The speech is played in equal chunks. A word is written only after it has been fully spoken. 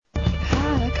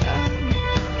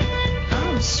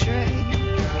astray.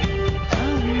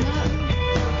 Oh no.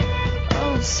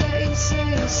 Oh, say,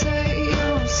 say, say.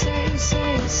 Oh, say,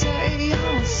 say, say.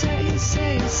 Oh, say,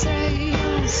 say, say.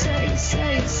 Oh, say,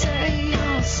 say, say.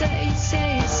 Oh, say,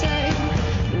 say, say.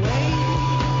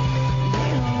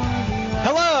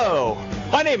 Hello,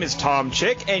 my name is Tom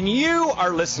Chick, and you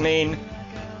are listening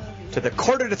to the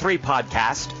Quarter to Three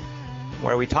podcast,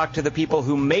 where we talk to the people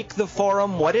who make the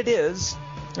forum what it is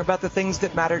about the things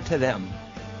that matter to them.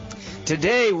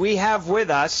 Today we have with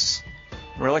us,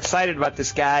 I'm real excited about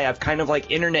this guy. I've kind of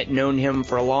like internet known him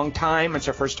for a long time. It's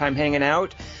our first time hanging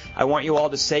out. I want you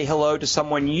all to say hello to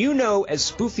someone you know as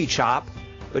Spoofy Chop,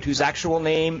 but whose actual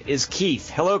name is Keith.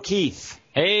 Hello, Keith.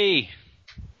 Hey.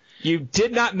 You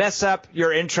did not mess up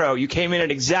your intro. You came in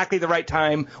at exactly the right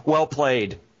time. Well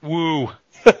played. Woo.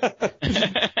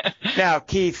 Now,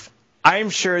 Keith,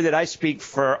 I'm sure that I speak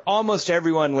for almost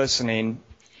everyone listening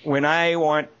when I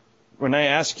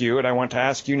ask you, and I want to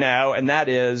ask you now, and that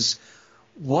is,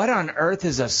 what on earth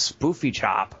is a Spoofy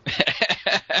Chop?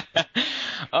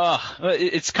 Oh,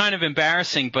 it's kind of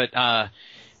embarrassing, but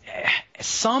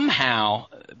somehow,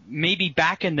 maybe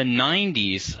back in the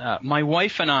 90s, my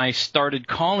wife and I started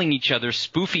calling each other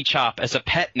Spoofy Chop as a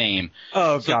pet name.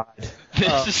 Oh, so God.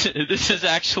 This is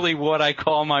actually what I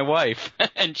call my wife,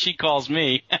 and she calls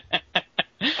me.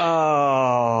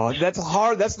 Oh, that's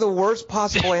hard. That's the worst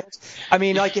possible answer. I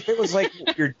mean, like if it was like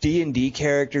your D&D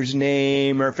character's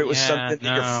name, or if it was something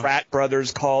that your frat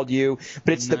brothers called you,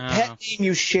 but it's the pet name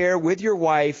you share with your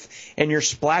wife, and you're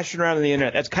splashing around on the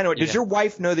internet. That's kind of what. Does your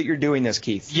wife know that you're doing this,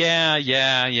 Keith?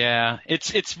 Yeah.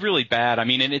 It's really bad. I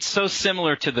mean, and it's so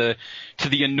similar to the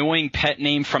annoying pet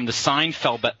name from the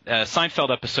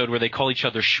Seinfeld episode where they call each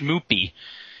other Schmoopy,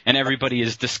 and everybody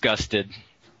is disgusted.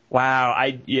 Wow.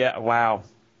 Wow.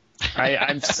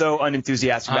 I'm so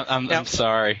unenthusiastic. I'm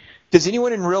sorry. Does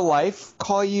anyone in real life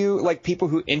call you, like people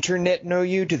who internet know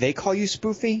you, do they call you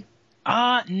Spoofy?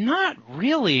 Not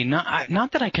really.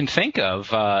 Not that I can think of.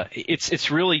 It's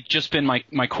really just been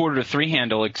my Quarter to Three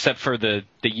handle, except for the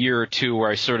year or two where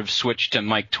I sort of switched to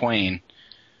Mike Twain.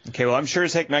 Okay, well, I'm sure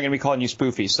as heck not going to be calling you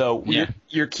Spoofy. So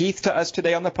you're Keith to us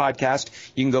today on the podcast.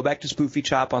 You can go back to Spoofy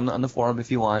Chop on the forum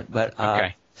if you want. But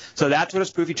okay. So that's what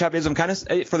a Spoofy Chop is. I'm kind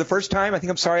of, for the first time, I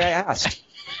think I'm sorry I asked.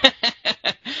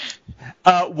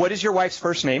 What is your wife's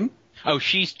first name? Oh,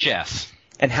 she's Jess.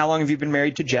 And how long have you been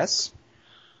married to Jess?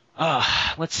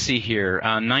 Let's see here.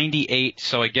 98,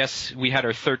 so I guess we had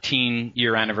our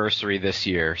 13-year anniversary this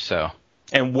year, so.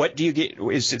 And what do you get?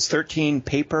 Is it 13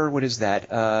 paper? What is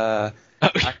that?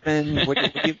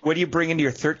 What do you bring into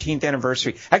your 13th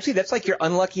anniversary? Actually, that's like your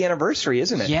unlucky anniversary,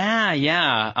 isn't it? Yeah.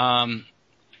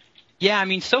 Yeah, I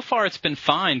mean, so far it's been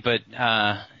fine, but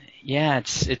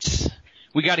it's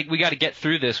we got to get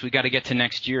through this. We got to get to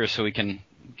next year so we can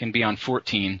be on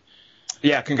 14.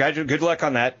 Yeah, good luck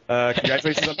on that.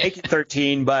 Congratulations on making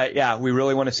 13, but yeah, we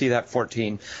really want to see that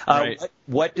 14. Right.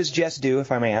 What does Jess do,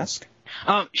 if I may ask?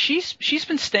 She's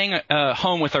been staying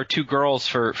home with our two girls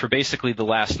for basically the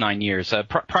last 9 years.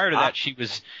 Prior to that,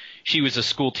 she was a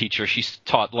school teacher. She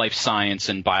taught life science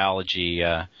and biology.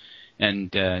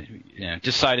 And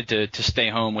decided to stay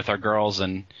home with our girls,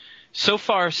 and so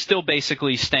far still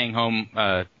basically staying home.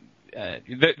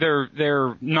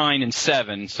 They're 9 and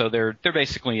 7, so they're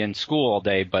basically in school all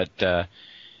day. But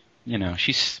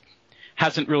she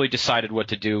hasn't really decided what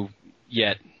to do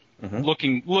yet.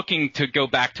 Mm-hmm. Looking to go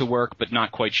back to work, but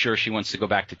not quite sure she wants to go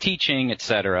back to teaching,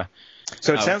 etc.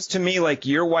 So it sounds to me like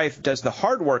your wife does the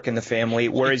hard work in the family,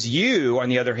 whereas you, on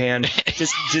the other hand,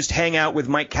 just hang out with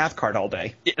Mike Cathcart all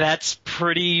day. That's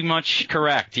pretty much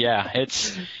correct. Yeah,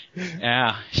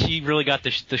 she really got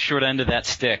the short end of that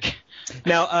stick.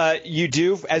 Now, you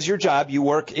do, as your job, you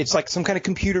work, it's like some kind of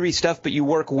computery stuff, but you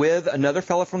work with another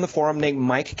fellow from the forum named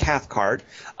Mike Cathcart.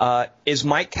 Is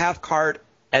Mike Cathcart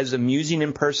as amusing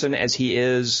in person as he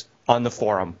is on the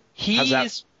forum?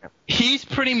 He's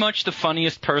pretty much the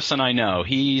funniest person I know.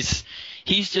 He's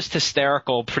just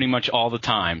hysterical pretty much all the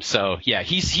time. So yeah,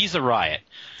 he's a riot.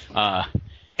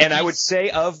 And I would say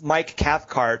of Mike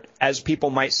Cathcart, as people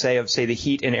might say of, say, the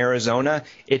Heat in Arizona,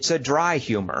 it's a dry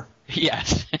humor.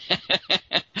 Yes.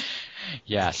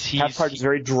 Yes. Cathcart is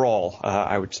very droll,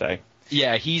 I would say.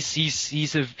 Yeah, he's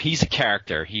a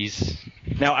character.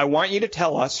 Now, I want you to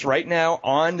tell us right now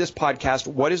on this podcast,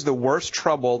 what is the worst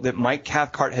trouble that Mike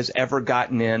Cathcart has ever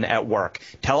gotten in at work?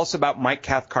 Tell us about Mike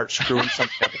Cathcart screwing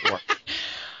something up at work.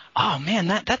 Oh man,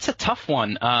 that's a tough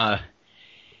one.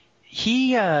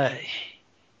 He's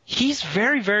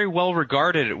very, very well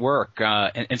regarded at work,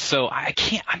 and so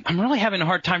I'm really having a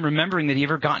hard time remembering that he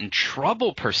ever got in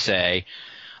trouble per se.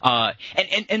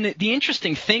 And the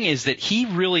interesting thing is that he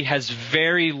really has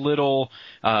very little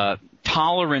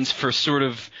tolerance for sort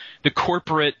of the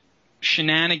corporate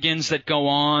shenanigans that go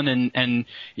on and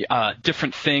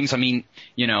different things. I mean,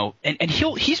 and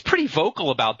he's pretty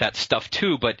vocal about that stuff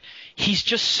too, but he's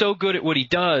just so good at what he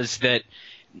does that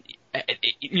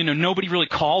nobody really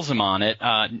calls him on it.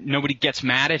 Nobody gets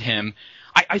mad at him.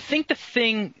 I think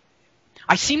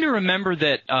I seem to remember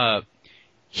that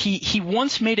he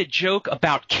once made a joke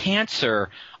about cancer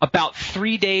about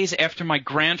 3 days after my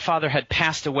grandfather had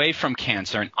passed away from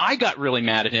cancer, and I got really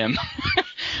mad at him.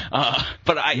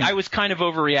 But I was kind of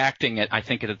overreacting it, I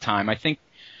think, at the time. I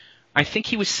think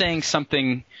he was saying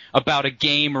something about a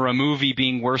game or a movie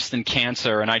being worse than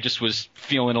cancer, and I just was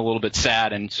feeling a little bit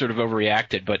sad and sort of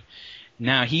overreacted. But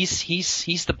no,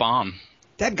 he's the bomb.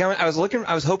 Dadgummit,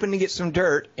 I was hoping to get some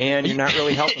dirt, and you're not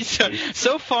really helping.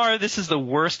 So far, this is the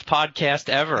worst podcast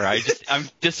ever. I'm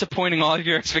disappointing all of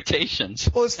your expectations.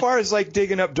 Well, as far as like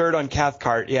digging up dirt on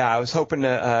Cathcart, yeah, I was hoping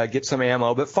to get some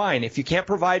ammo, but fine. If you can't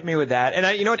provide me with that,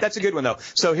 and you know what, that's a good one though.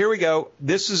 So here we go.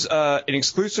 This is an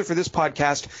exclusive for this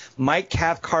podcast. Mike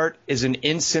Cathcart is an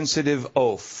insensitive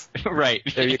oaf. Right.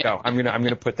 There you go. I'm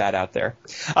gonna put that out there.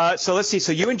 So let's see.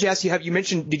 So you and Jess, you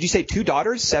mentioned, did you say 2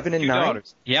 daughters, 7 and 9? 2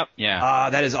 daughters. Yep. Yeah.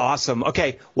 That is awesome.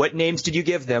 Okay, what names did you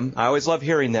give them? I always love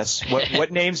hearing this.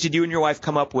 What names did you and your wife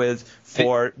come up with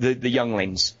for the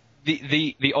younglings?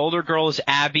 The older girl is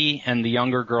Abby, and the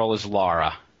younger girl is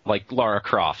Laura, like Lara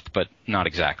Croft, but not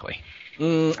exactly.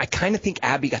 I kind of think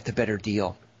Abby got the better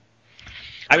deal.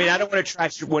 I mean, I don't want to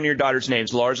trash one of your daughter's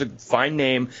names. Laura's a fine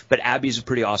name, but Abby's a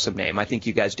pretty awesome name. I think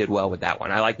you guys did well with that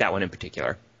one. I like that one in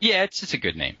particular. Yeah, it's a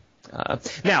good name.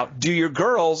 Now, do your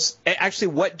girls actually?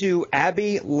 What do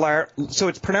Abby? So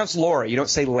it's pronounced Laura. You don't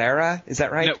say Lara, is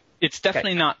that right? No, it's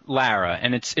definitely not Lara,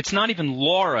 and it's not even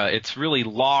Laura. It's really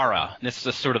Laura. This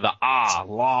is sort of the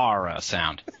Laura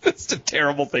sound. That's a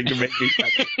terrible thing to make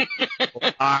me.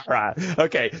 Laura.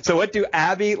 Okay, so what do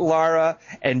Abby, Lara,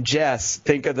 and Jess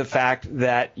think of the fact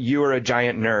that you are a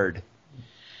giant nerd?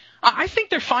 I think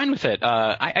they're fine with it.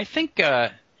 I think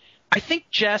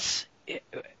Jess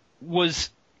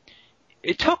was.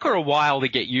 It took her a while to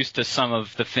get used to some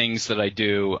of the things that I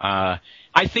do.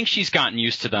 I think she's gotten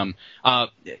used to them.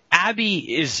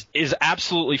 Abby is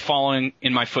absolutely following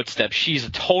in my footsteps. She's a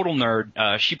total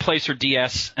nerd. She plays her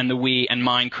DS and the Wii and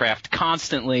Minecraft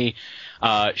constantly.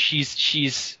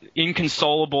 She's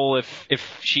inconsolable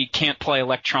if she can't play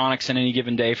electronics in any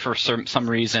given day for some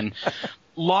reason.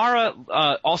 Lara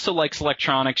also likes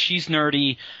electronics. She's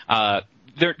nerdy.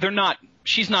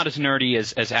 She's not as nerdy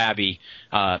as Abby.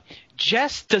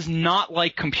 Jess does not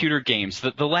like computer games.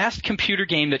 The last computer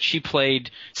game that she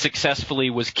played successfully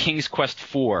was King's Quest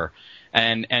IV,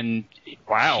 and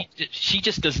wow, she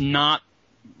just does not.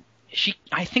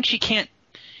 I think she can't.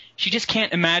 She just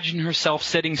can't imagine herself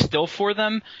sitting still for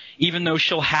them, even though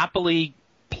she'll happily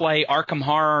play Arkham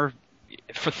Horror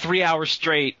for 3 hours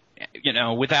straight,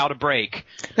 without a break.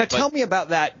 Now tell me about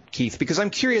that, Keith, because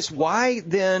I'm curious, why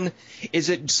then is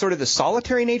it sort of the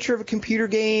solitary nature of a computer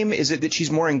game? Is it that she's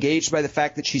more engaged by the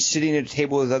fact that she's sitting at a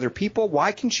table with other people?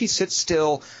 Why can she sit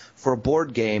still for a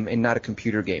board game and not a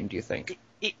computer game, do you think?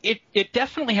 It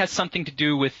definitely has something to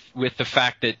do with the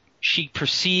fact that she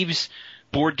perceives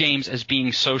board games as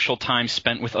being social time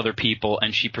spent with other people,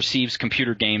 and she perceives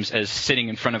computer games as sitting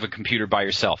in front of a computer by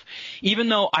herself. Even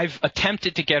though I've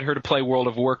attempted to get her to play World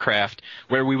of Warcraft,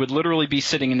 where we would literally be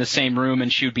sitting in the same room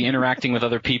and she would be interacting with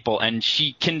other people, and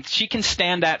she can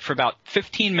stand that for about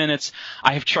 15 minutes.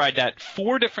 I have tried that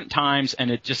 4 different times,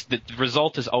 and the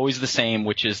result is always the same,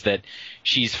 which is that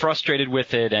she's frustrated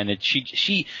with it, and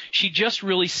she just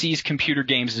really sees computer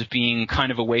games as being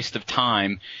kind of a waste of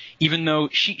time, even though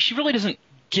she really doesn't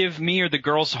give me or the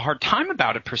girls a hard time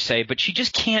about it per se, but she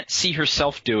just can't see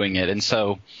herself doing it, and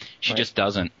so she just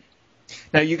doesn't.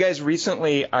 Now, you guys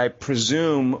recently, I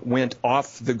presume, went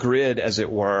off the grid, as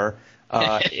it were,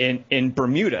 in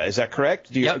Bermuda. Is that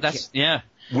correct? Yeah.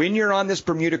 When you're on this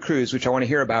Bermuda cruise, which I want to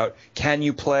hear about, can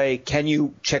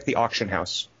you check the auction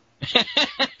house?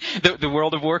 The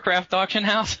World of Warcraft auction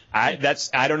house? I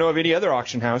don't know of any other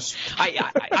auction house.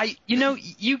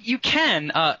 You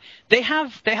can. They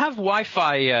have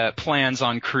Wi-Fi plans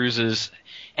on cruises,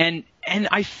 and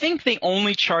I think they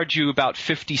only charge you about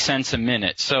 50 cents a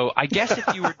minute. So I guess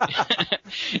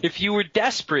if you were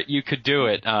desperate, you could do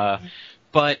it.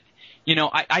 But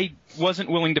I wasn't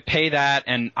willing to pay that,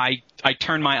 and I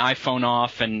turned my iPhone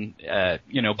off, and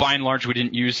by and large we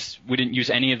didn't use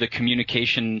any of the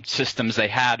communication systems they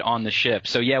had on the ship.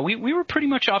 So yeah, we were pretty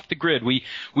much off the grid. We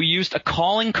used a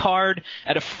calling card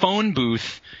at a phone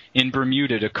booth in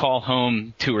Bermuda to call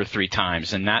home 2 or 3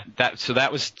 times, and that was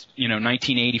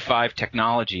 1985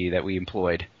 technology that we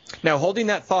employed. Now, holding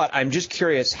that thought, I'm just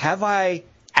curious, have I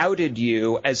outed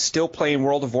you as still playing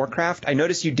World of Warcraft? I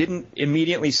noticed you didn't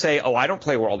immediately say, "Oh, I don't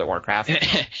play World of Warcraft."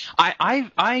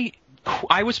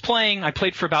 I was playing. I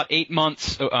played for about 8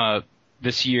 months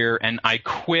this year, and I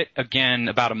quit again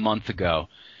about a month ago.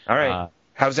 All right.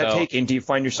 How's that taking? Do you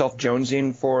find yourself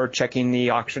jonesing for checking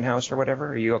the auction house or whatever?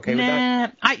 Are you okay with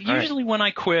that? Usually when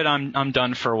I quit, I'm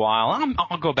done for a while.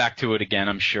 I'll go back to it again,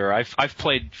 I'm sure. I've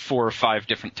played 4 or 5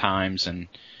 different times, and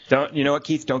you know what,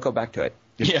 Keith? Don't go back to it.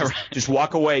 Just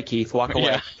walk away, Keith. Walk away.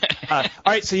 Yeah. All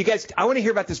right, so you guys, I want to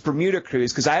hear about this Bermuda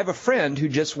cruise because I have a friend who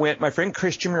just went, my friend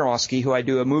Christian Murowski, who I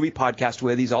do a movie podcast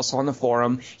with. He's also on the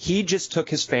forum. He just took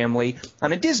his family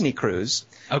on a Disney cruise.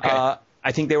 Okay.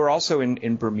 I think they were also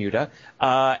in Bermuda.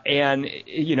 And,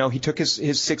 he took his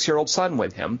 6-year-old son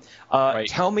with him. Right.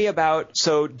 Tell me about,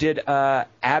 so did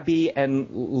Abby and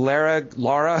Laura,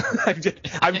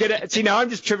 now I'm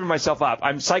just tripping myself up.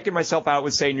 I'm psyching myself out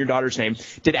with saying your daughter's name.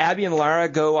 Did Abby and Lara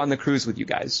go on the cruise with you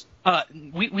guys?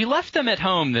 We left them at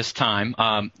home this time.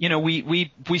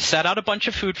 We set out a bunch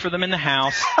of food for them in the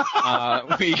house.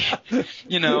 We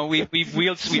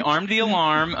armed the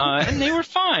alarm, and they were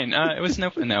fine. It was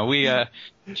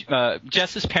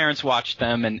Jess's parents watched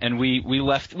them, and we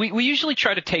left. We usually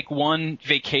try to take one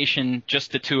vacation,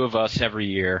 just the 2 of us every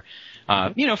year.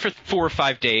 For 4 or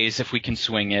 5 days if we can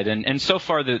swing it. And so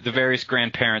far the various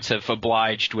grandparents have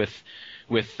obliged with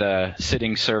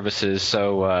sitting services.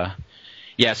 So.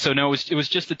 So no, it was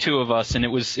just the 2 of us, and it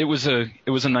was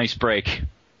a nice break.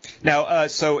 Now,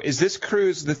 so is this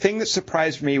cruise, the thing that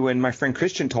surprised me when my friend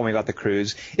Christian told me about the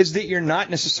cruise is that you're not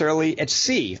necessarily at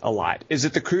sea a lot. Is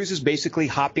that the cruise is basically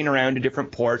hopping around to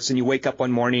different ports, and you wake up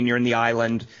one morning, you're in the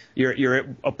island, you're at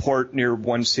a port near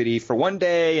one city for one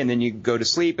day, and then you go to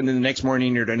sleep, and then the next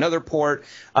morning you're at another port.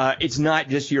 It's not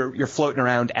just you're floating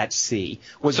around at sea.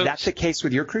 Was that the case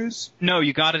with your cruise? No,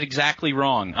 you got it exactly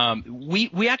wrong.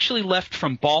 We actually left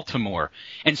from Baltimore,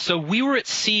 and so we were at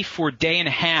sea for a day and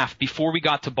a half before we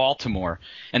got to Baltimore,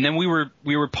 and then we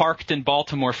were parked in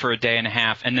Baltimore for a day and a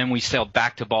half, and then we sailed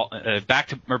back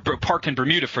or parked in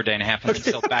Bermuda for a day and a half, and then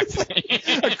sailed back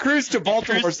to a cruise to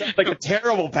Baltimore sounds like a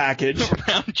terrible package.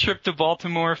 Round trip to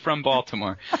Baltimore from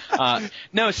Baltimore.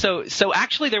 So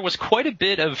actually there was quite a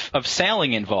bit of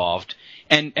sailing involved,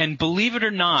 and believe it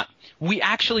or not, we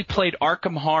actually played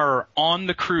Arkham Horror on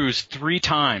the cruise 3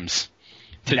 times.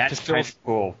 That's kind of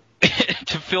cool.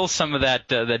 To fill some of that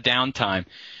the downtime.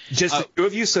 Just the 2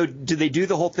 of you? So did they do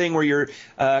the whole thing where you're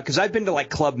because I've been to like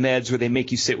Club Meds where they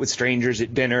make you sit with strangers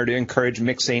at dinner to encourage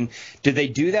mixing. Did they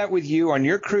do that with you on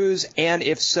your cruise? And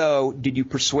if so, did you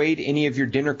persuade any of your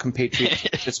dinner compatriots you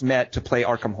just met to play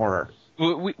Arkham Horror?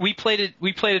 We played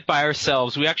it by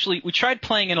ourselves. We tried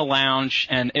playing in a lounge,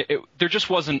 and there just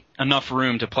wasn't enough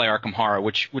room to play Arkham Horror,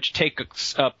 which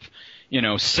takes up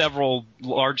several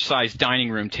large-sized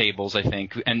dining room tables, I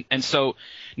think. And so,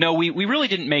 no, we really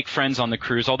didn't make friends on the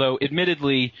cruise, although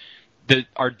admittedly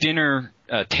our dinner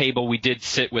table we did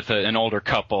sit with an older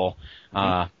couple.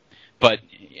 But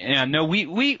yeah, no,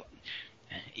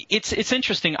 it's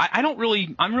interesting. I'm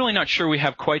really not sure we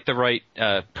have quite the right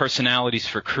personalities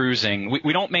for cruising.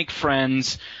 We don't make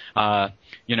friends.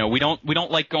 We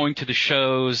don't like going to the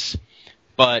shows,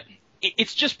 but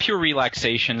it's just pure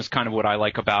relaxation is kind of what I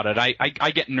like about it.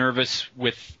 I get nervous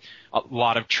with a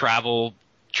lot of travel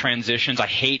transitions. I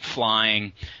hate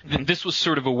flying. This was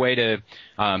sort of a way to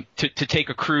take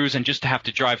a cruise and just to have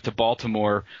to drive to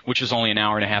Baltimore, which is only an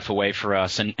hour and a half away for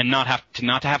us, and not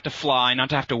to have to fly, not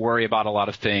to have to worry about a lot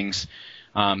of things.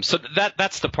 So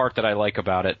that's the part that I like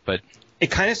about it. But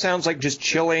it kind of sounds like just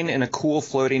chilling in a cool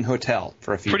floating hotel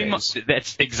for a few days. Pretty much.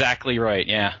 That's exactly right.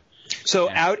 Yeah. So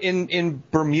out in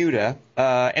Bermuda,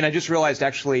 and I just realized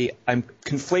actually I'm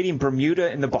conflating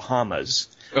Bermuda and the Bahamas.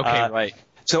 Okay, right.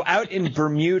 So out in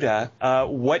Bermuda,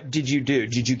 what did you do?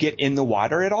 Did you get in the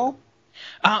water at all?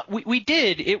 We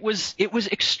did. It was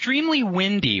extremely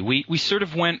windy. We sort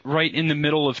of went right in the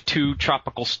middle of 2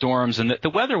 tropical storms, and the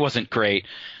weather wasn't great.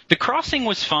 The crossing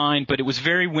was fine, but it was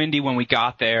very windy when we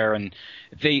got there, and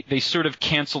they sort of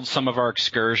canceled some of our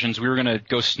excursions. We were going to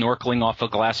go snorkeling off a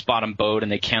glass-bottom boat,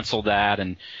 and they canceled that,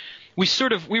 and we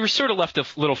were sort of left a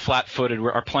little flat-footed.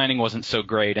 Our planning wasn't so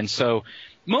great, and so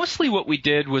mostly what we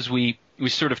did was we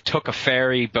sort of took a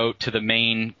ferry boat to the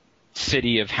main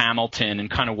city of Hamilton and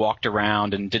kind of walked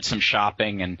around and did some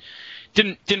shopping and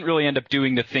didn't really end up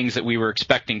doing the things that we were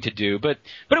expecting to do, but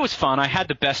it was fun. I had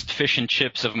the best fish and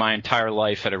chips of my entire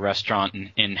life at a restaurant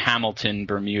in Hamilton,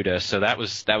 Bermuda, so that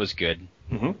was good.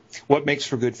 Mm-hmm. What makes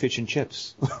for good fish and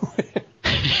chips?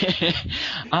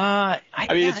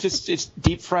 It's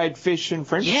deep fried fish and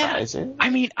French fries. Eh? I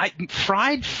mean,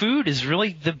 fried food is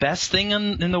really the best thing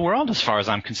in the world as far as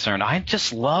I'm concerned. I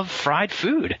just love fried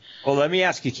food. Well, let me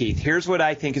ask you, Keith. Here's what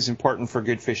I think is important for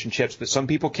good fish and chips, but some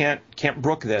people can't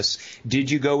brook this.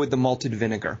 Did you go with the malted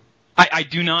vinegar? I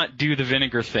do not do the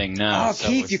vinegar thing, no. Oh,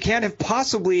 Keith, you can't have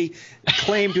possibly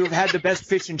claimed to have had the best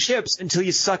fish and chips until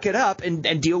you suck it up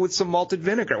and deal with some malted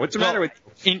vinegar. What's the matter with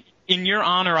you? In your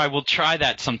honor, I will try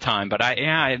that sometime, but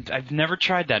I've never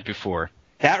tried that before.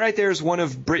 That right there is one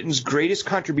of Britain's greatest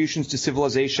contributions to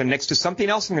civilization, next to something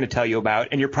else I'm going to tell you about,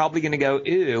 and you're probably going to go,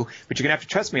 ew, but you're going to have to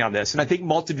trust me on this. And I think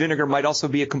malted vinegar might also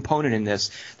be a component in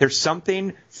this. There's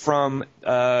something from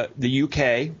the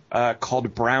UK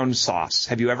called brown sauce.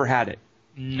 Have you ever had it?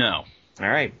 No. All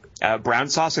right. Brown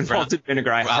sauce and malted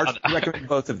vinegar. I hardly recommend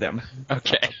both of them.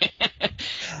 Okay.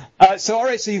 So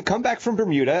you come back from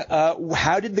Bermuda.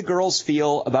 How did the girls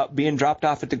feel about being dropped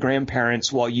off at the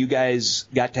grandparents while you guys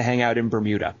got to hang out in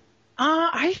Bermuda?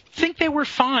 I think they were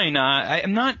fine. I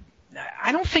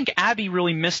don't think Abby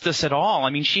really missed us at all.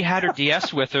 I mean, she had her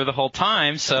DS with her the whole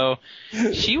time, so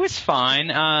she was fine.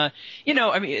 Their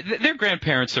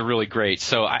grandparents are really great,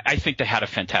 so I think they had a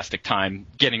fantastic time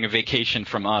getting a vacation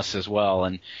from us as well.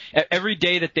 And every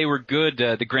day that they were good,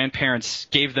 the grandparents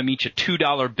gave them each a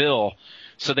 $2 bill.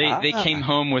 So they came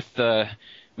home with 14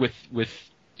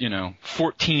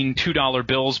 $2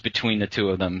 bills between the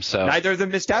two of them. So neither of them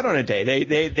missed out on a day.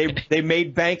 They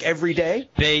made bank every day.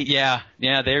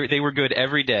 They were good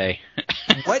every day.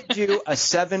 What do a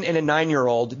 7 and a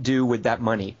 9-year-old do with that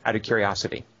money? Out of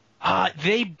curiosity.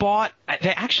 They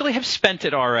actually have spent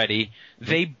it already.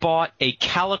 They bought a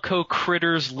Calico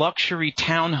Critters luxury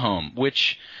townhome,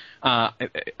 which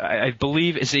I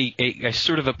believe is a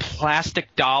sort of a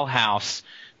plastic dollhouse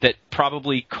that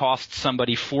probably cost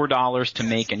somebody $4 to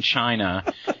make in China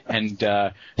and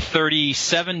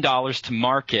 $37 to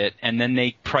market, and then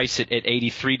they price it at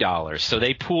 $83. So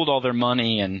they pooled all their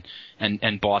money and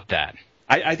bought that.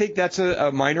 I think that's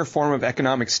a minor form of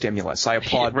economic stimulus. I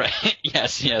applaud. Right.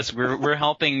 Yes. We're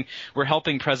helping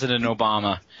President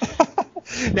Obama.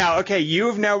 Now, okay, you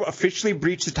have now officially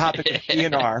breached the topic of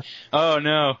PNR. Oh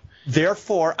no.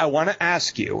 Therefore, I want to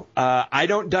ask you, I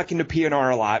don't duck into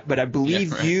PNR a lot, but I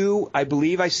believe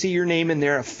I see your name in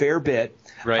there a fair bit.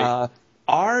 Right.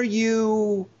 How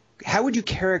would you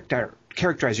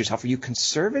characterize yourself? Are you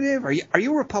conservative? Are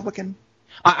you a Republican?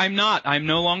 I'm not. I'm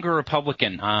no longer a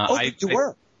Republican. You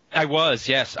were? I was,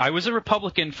 yes. I was a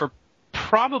Republican for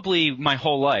probably my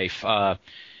whole life. I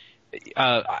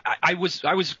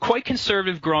was quite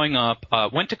conservative growing up,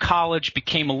 went to college,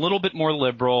 became a little bit more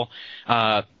liberal,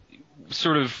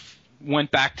 sort of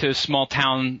went back to small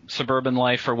town suburban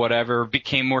life or whatever,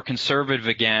 became more conservative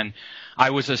again.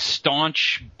 I was a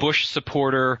staunch Bush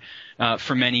supporter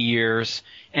for many years,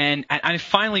 and I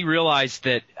finally realized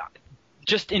that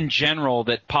just in general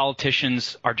that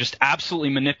politicians are just absolutely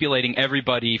manipulating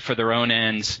everybody for their own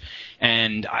ends,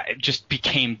 and I just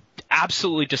became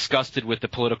absolutely disgusted with the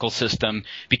political system,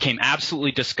 became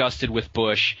absolutely disgusted with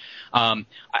Bush. I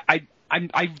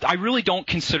really don't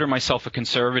consider myself a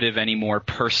conservative anymore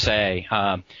per se.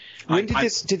 When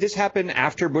did this happen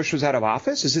after Bush was out of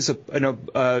office? Is this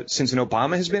since an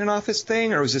Obama has been in office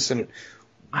thing, or was this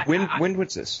when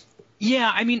was this?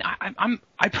 Yeah, I mean,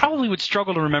 I probably would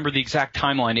struggle to remember the exact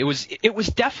timeline. It was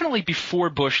definitely before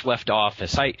Bush left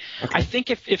office. I think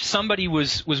if somebody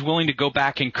was willing to go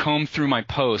back and comb through my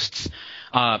posts,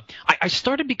 I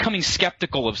started becoming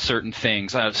skeptical of certain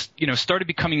things. I started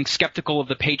becoming skeptical of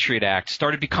the Patriot Act,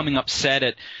 started becoming upset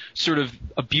at sort of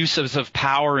abuses of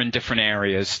power in different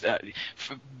areas,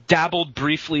 dabbled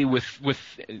briefly with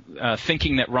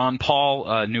thinking that Ron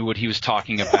Paul knew what he was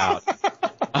talking about.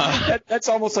 That's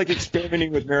almost like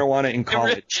experimenting with marijuana in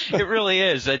college. It really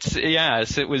is. It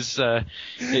was.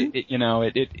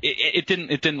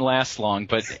 It didn't last long,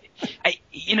 but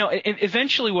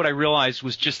eventually what I realized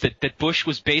was just that Bush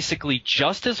was basically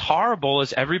just as horrible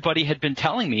as everybody had been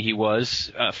telling me he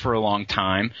was for a long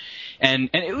time, and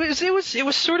it was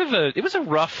sort of a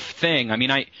rough thing. I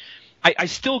mean, I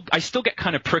still get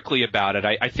kind of prickly about it.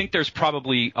 I think there's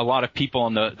probably a lot of people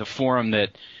on the forum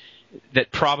that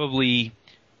probably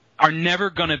are never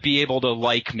going to be able to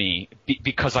like me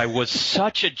because I was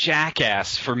such a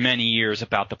jackass for many years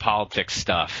about the politics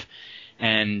stuff,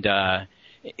 and I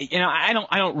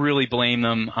don't really blame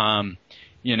them.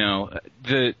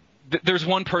 The there's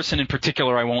one person in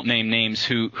particular, I won't name names,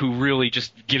 who really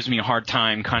just gives me a hard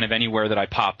time kind of anywhere that I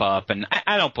pop up, and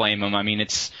I don't blame him. I mean,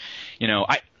 it's,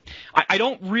 I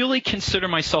don't really consider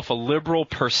myself a liberal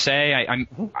per se.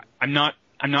 I'm not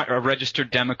a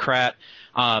registered Democrat.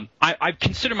 I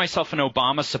consider myself an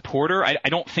Obama supporter. I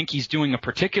don't think he's doing a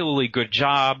particularly good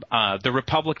job. The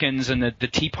Republicans and the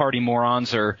Tea Party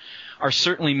morons are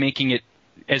certainly making it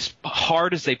as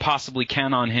hard as they possibly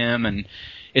can on him, and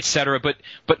et cetera. But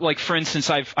like, for instance,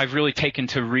 I've really taken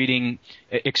to reading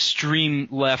extreme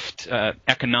left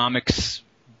economics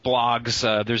blogs.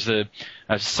 There's a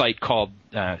site called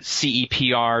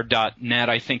CEPR.net,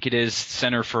 I think it is,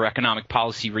 Center for Economic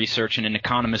Policy Research, and an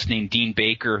economist named Dean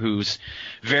Baker, who's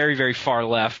very, very far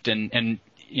left and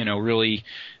really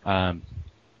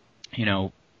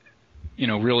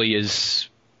really is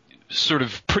sort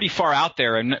of pretty far out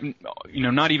there, and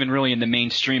not even really in the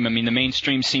mainstream. I mean, the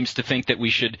mainstream seems to think that we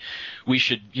should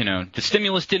the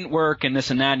stimulus didn't work and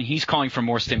this and that, and he's calling for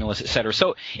more stimulus, et cetera.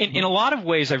 So in a lot of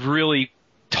ways, I've really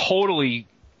totally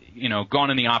gone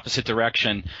in the opposite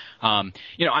direction. I'm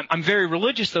very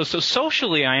religious though, so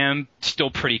socially I am still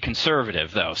pretty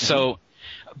conservative though. So,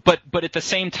 but at the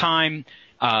same time,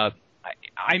 I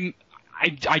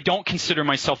don't consider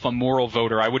myself a moral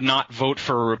voter. I would not vote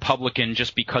for a Republican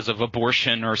just because of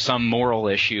abortion or some moral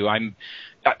issue. I'm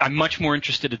much more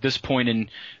interested at this point in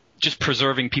just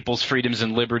preserving people's freedoms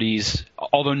and liberties,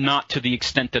 although not to the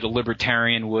extent that a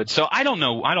libertarian would. So I don't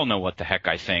know what the heck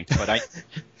I think, but I.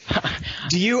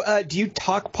 Do you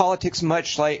talk politics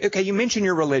much? Like, okay, you mentioned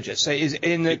you're religious. Is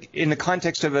in the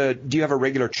context of do you have a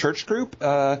regular church group?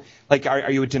 Like, are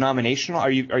you a denominational?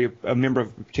 Are you a member of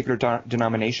a particular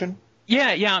denomination?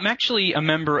 Yeah, I'm actually a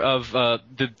member of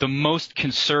the most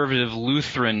conservative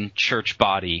Lutheran church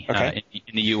body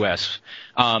in the U.S.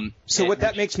 So what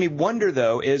that makes me wonder,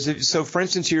 though, is so, for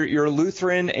instance, you're a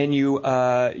Lutheran and you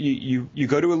go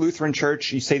to a Lutheran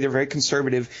church. You say they're very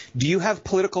conservative. Do you have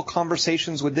political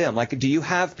conversations with them? Like, do you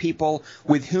have people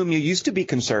with whom you used to be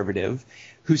conservative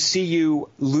who see you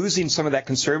losing some of that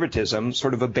conservatism,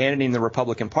 sort of abandoning the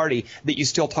Republican Party, that you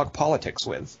still talk politics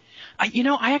with?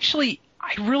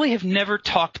 I really have never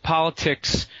talked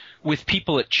politics with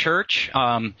people at church.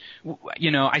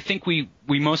 I think we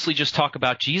mostly just talk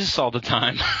about Jesus all the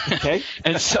time. Okay.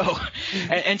 and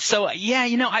so,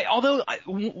 yeah, although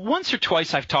once or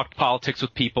twice I've talked politics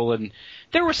with people, and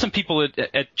there were some people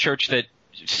at church that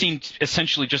seemed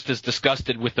essentially just as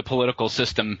disgusted with the political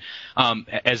system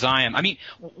as I am. I mean,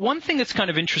 one thing that's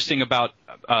kind of interesting about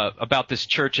this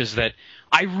church is that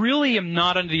I really am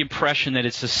not under the impression that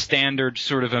it's a standard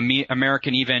sort of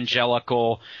American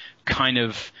evangelical kind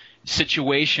of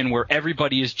situation where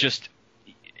everybody is just,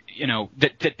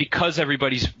 that because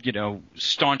everybody's,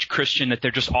 staunch Christian, that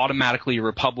they're just automatically a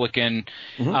Republican.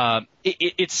 Mm-hmm.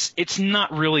 It's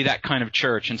not really that kind of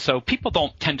church. And so people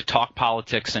don't tend to talk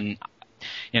politics, and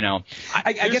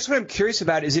I guess what I'm curious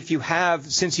about is if you have,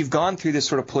 since you've gone through this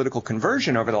sort of political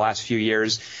conversion over the last few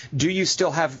years, do you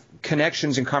still have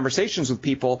connections and conversations with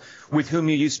people with whom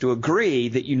you used to agree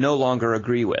that you no longer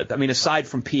agree with? I mean, aside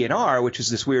from P&R, which is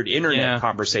this weird internet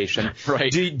conversation,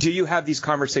 right. Do you have these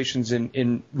conversations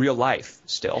in real life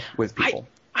still with people?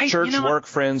 Church, work,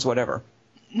 friends, whatever?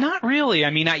 Not really.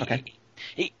 I mean, I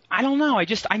don't know.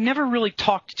 I never really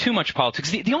talked too much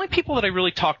politics. The only people that I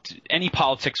really talked any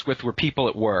politics with were people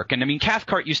at work. And I mean,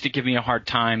 Cathcart used to give me a hard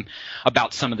time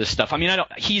about some of this stuff. I mean,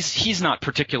 he's not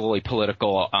particularly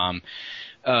political,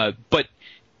 but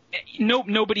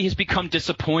nobody has become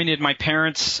disappointed. My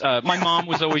parents, my mom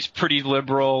was always pretty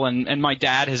liberal, and my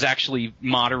dad has actually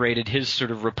moderated his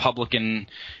sort of Republican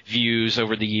views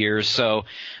over the years. So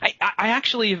I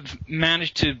actually have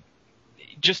managed to,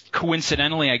 just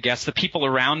coincidentally, I guess, the people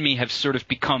around me have sort of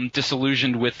become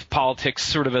disillusioned with politics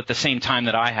sort of at the same time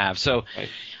that I have. So right.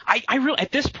 I really,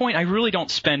 at this point, I really don't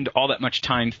spend all that much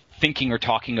time thinking or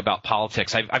talking about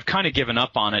politics. I've kind of given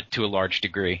up on it to a large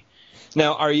degree.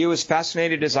 Now, are you as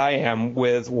fascinated as I am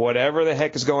with whatever the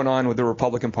heck is going on with the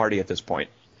Republican Party at this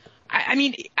point? I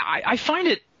mean, I find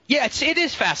it, yeah, it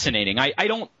is fascinating. I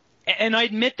don't, and I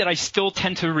admit that I still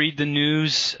tend to read the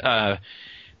news,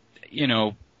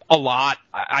 a lot.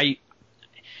 I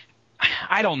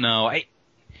don't know.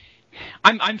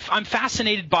 I'm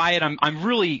fascinated by it.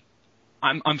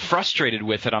 I'm frustrated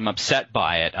with it. I'm upset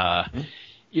by it.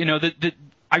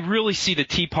 I really see the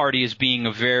Tea Party as being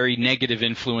a very negative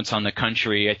influence on the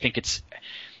country. I think it's,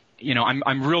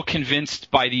 I'm real convinced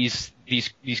by these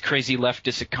crazy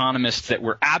leftist economists that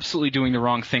we're absolutely doing the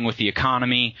wrong thing with the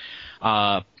economy.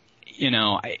 So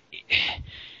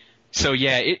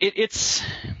yeah,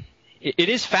 it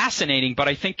is fascinating, but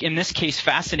I think in this case,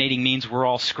 fascinating means we're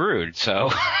all screwed.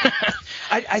 So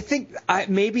I think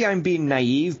maybe I'm being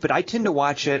naive, but I tend to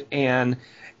watch it, and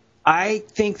I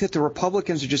think that the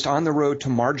Republicans are just on the road to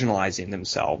marginalizing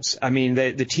themselves. I mean,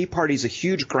 the Tea Party is a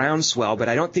huge groundswell, but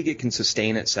I don't think it can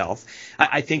sustain itself.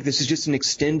 I think this is just an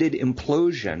extended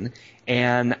implosion,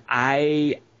 and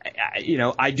I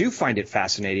do find it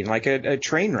fascinating, like a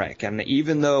train wreck. And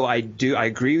even though I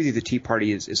agree with you, the Tea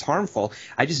Party is harmful,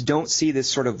 I just don't see this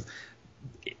sort of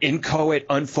inchoate,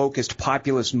 unfocused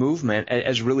populist movement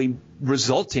as really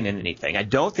resulting in anything. I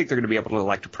don't think they're going to be able to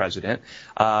elect a president.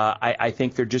 I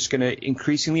think they're just going to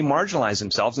increasingly marginalize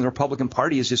themselves, and the Republican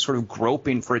Party is just sort of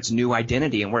groping for its new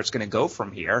identity and where it's going to go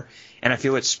from here. And I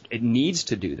feel it needs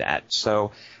to do that.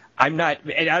 So I'm not,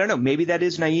 I don't know, maybe that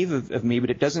is naive of me, but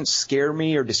it doesn't scare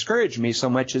me or discourage me so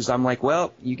much as I'm like,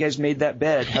 well, you guys made that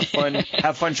bed.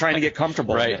 Have fun trying to get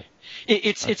comfortable in it.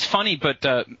 It's funny, but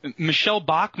Michelle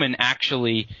Bachmann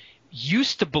actually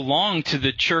used to belong to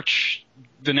the church,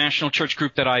 the national church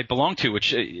group that I belong to,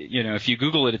 which, if you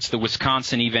Google it, it's the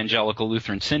Wisconsin Evangelical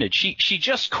Lutheran Synod. She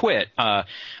just quit.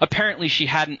 Apparently she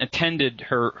hadn't attended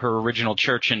her original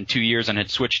church in 2 years and had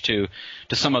switched to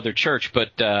some other church.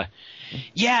 But, I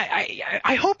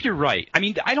hope you're right. I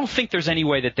mean, I don't think there's any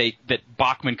way that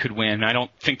Bachmann could win. I don't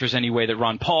think there's any way that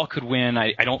Ron Paul could win.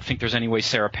 I don't think there's any way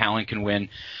Sarah Palin can win.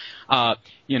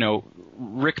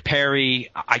 Rick Perry,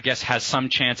 I guess, has some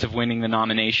chance of winning the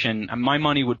nomination. My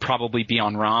money would probably be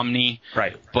on Romney.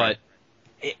 Right. But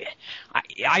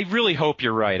I really hope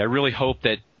you're right. I really hope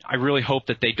that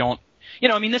they don't.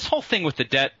 This whole thing with the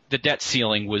debt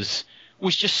ceiling was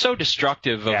just so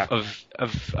destructive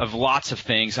of lots of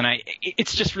things, and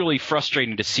it's just really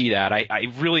frustrating to see that. I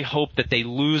really hope that they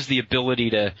lose the ability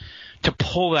to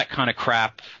pull that kind of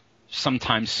crap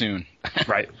sometime soon.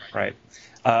 Right.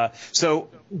 So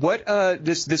what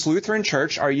this Lutheran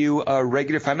church, are you a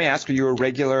regular, if I may ask, are you a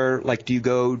regular, like, do you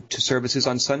go to services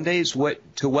on Sundays?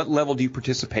 To what level do you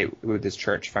participate with this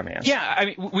church, if I may ask? Yeah, I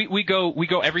mean, we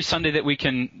go every Sunday that we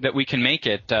can make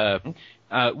it.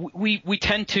 We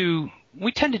tend to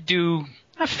do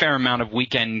a fair amount of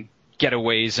weekend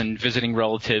getaways and visiting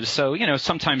relatives. So,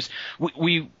 sometimes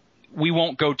we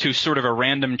won't go to sort of a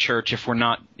random church if we're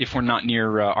not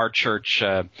near our church.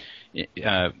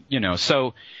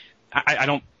 So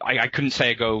I couldn't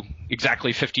say I go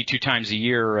exactly 52 times a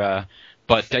year,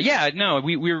 but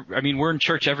we're in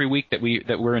church every week that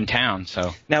we're in town.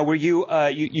 So now, were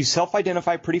you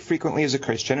self-identify pretty frequently as a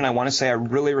Christian, and I want to say I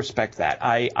really respect that.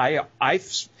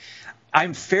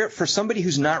 I'm fair for somebody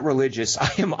who's not religious. I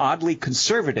am oddly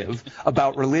conservative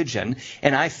about religion,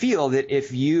 and I feel that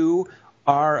if you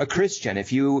are a Christian,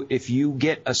 if you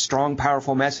get a strong,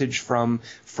 powerful message from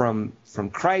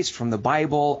Christ, from the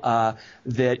Bible,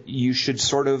 that you should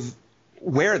sort of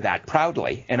wear that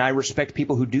proudly. And I respect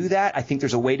people who do that. I think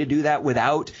there's a way to do that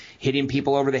without hitting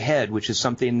people over the head, which is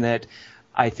something that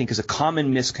I think is a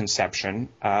common misconception.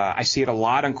 I see it a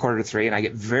lot on Quarter to Three, and I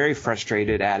get very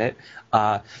frustrated at it.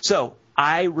 So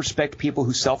I respect people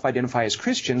who self-identify as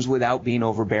Christians without being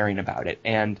overbearing about it.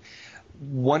 And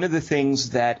one of the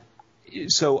things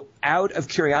so out of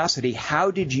curiosity,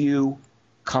 how did you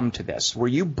come to this? Were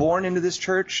you born into this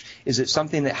church? Is it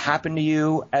something that happened to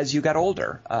you as you got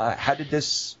older? How did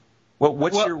this?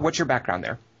 What's your background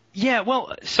there? Yeah,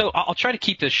 well, so I'll try to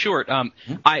keep this short. All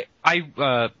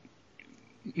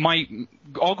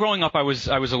growing up, I was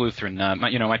a Lutheran.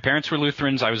 My parents were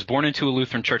Lutherans. I was born into a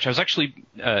Lutheran church. I was actually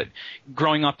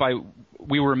growing up.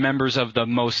 We were members of the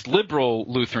most liberal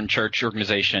Lutheran church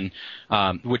organization,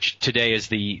 which today is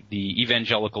the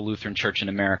Evangelical Lutheran Church in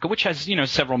America, which has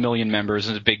several million members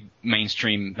and is a big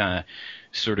mainstream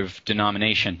sort of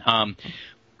denomination.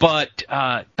 But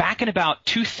back in about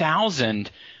 2000,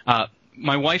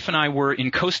 my wife and I were in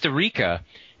Costa Rica,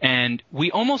 and we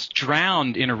almost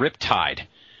drowned in a riptide.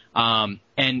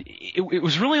 And it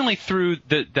was really only through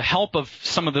the help of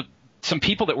some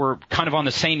people that were kind of on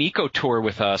the same eco tour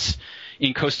with us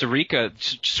in Costa Rica,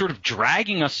 sort of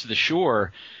dragging us to the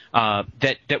shore,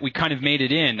 that we kind of made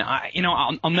it in.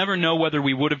 I'll never know whether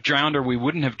we would have drowned or we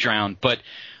wouldn't have drowned, but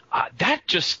that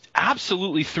just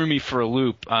absolutely threw me for a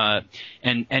loop,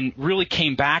 and really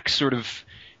came back sort of.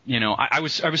 I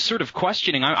was sort of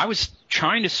questioning. I was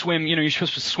trying to swim. You're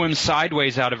supposed to swim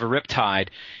sideways out of a riptide,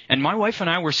 and my wife and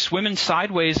I were swimming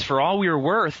sideways for all we were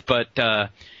worth.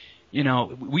 But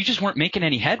we just weren't making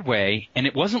any headway, and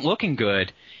it wasn't looking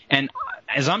good. And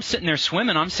as I'm sitting there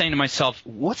swimming, I'm saying to myself,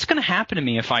 "What's going to happen to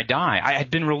me if I die?" I had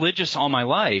been religious all my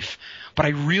life, but I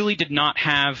really did not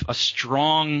have a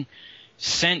strong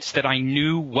sense that I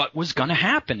knew what was going to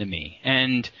happen to me.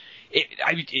 And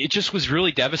it just was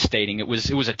really devastating. It was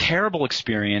a terrible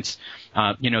experience.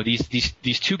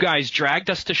 These two guys dragged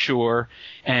us to shore,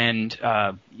 and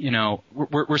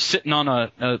we're sitting on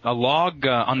a log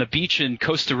on the beach in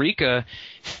Costa Rica,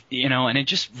 and it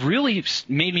just really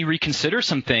made me reconsider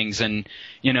some things, and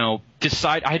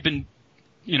decide I had been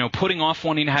putting off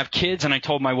wanting to have kids, and I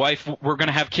told my wife, we're going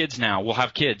to have kids now. We'll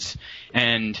have kids,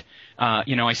 and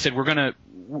I said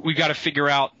we got to figure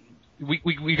out.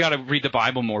 We got to read the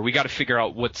Bible more. We got to figure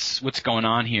out what's going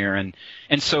on here, and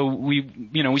so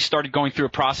we started going through a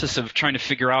process of trying to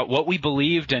figure out what we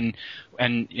believed and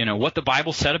what the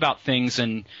Bible said about things,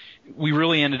 and we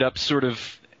really ended up sort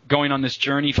of going on this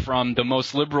journey from the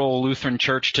most liberal Lutheran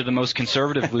church to the most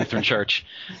conservative Lutheran church.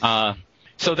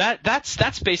 So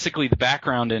that's basically the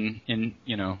background in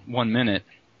 1 minute.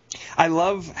 I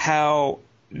love how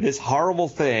this horrible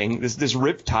thing, this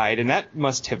riptide, and that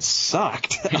must have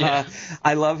sucked. Yeah.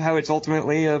 I love how it's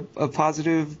ultimately a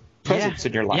positive presence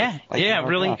in your life.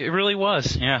 It really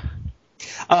was. Yeah.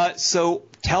 So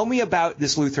tell me about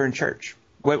this Lutheran church.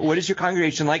 What is your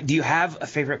congregation like? Do you have a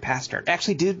favorite pastor?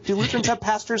 Actually, do Lutherans have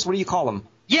pastors? What do you call them?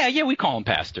 Yeah, we call him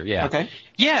pastor. Yeah. Okay.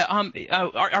 Yeah.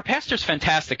 Our pastor's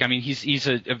fantastic. I mean, he's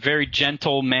a very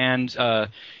gentle man.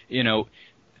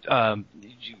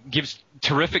 Gives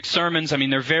terrific sermons. I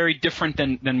mean, they're very different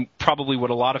than probably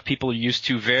what a lot of people are used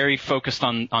to. Very focused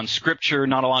on scripture,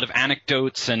 not a lot of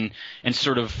anecdotes and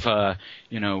sort of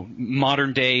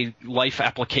modern day life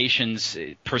applications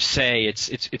per se.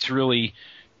 It's really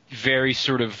very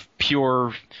sort of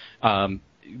pure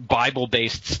Bible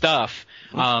based stuff.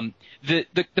 The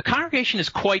congregation is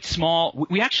quite small.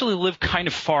 We actually live kind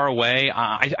of far away.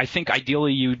 I think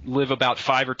ideally you live about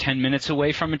 5 or 10 minutes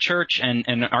away from a church,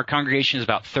 and our congregation is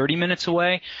about 30 minutes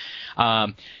away.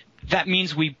 That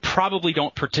means we probably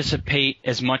don't participate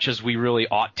as much as we really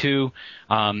ought to.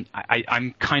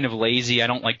 I'm kind of lazy. I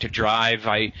don't like to drive.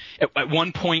 I at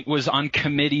one point was on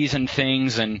committees and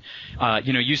things, and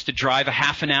used to drive a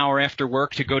half an hour after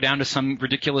work to go down to some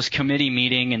ridiculous committee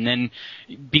meeting, and then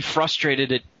be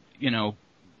frustrated at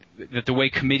that the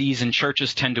way committees and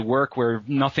churches tend to work, where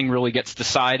nothing really gets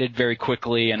decided very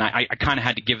quickly, and I kind of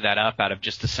had to give that up out of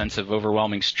just a sense of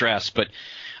overwhelming stress. But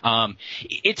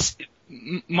it's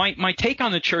my take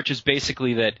on the church is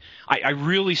basically that I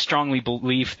really strongly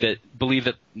believe that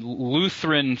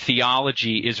Lutheran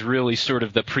theology is really sort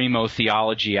of the primo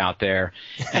theology out there,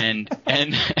 and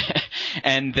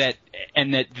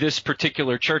that this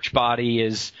particular church body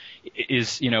is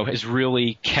has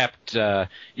really kept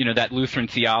that Lutheran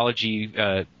theology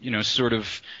sort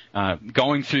of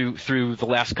going through the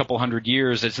last couple hundred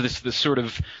years as this sort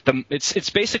of it's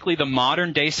basically the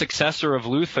modern day successor of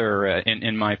Luther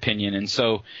in my opinion, and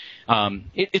so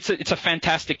it's a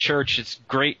fantastic church. It's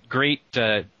great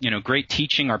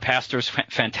teaching. Our pastor's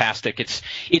fantastic.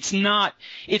 It's not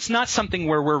something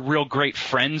where we're real great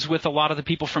friends with a lot of the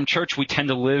people from church. We tend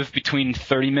to live between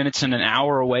 30 minutes and an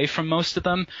hour away from most of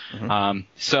them. Mm-hmm.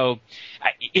 So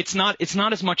it's not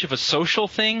as much of a social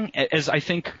thing as I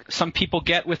think some people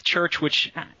get with church,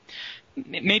 which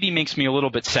maybe makes me a little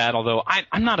bit sad, although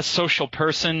I'm not a social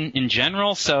person in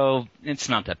general, so it's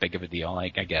not that big of a deal, I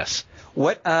guess.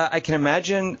 What I can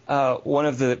imagine one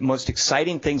of the most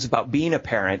exciting things about being a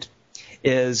parent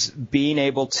is being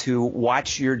able to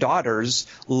watch your daughters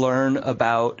learn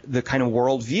about the kind of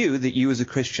worldview that you as a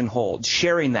Christian hold,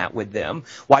 sharing that with them,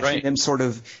 watching them sort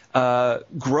of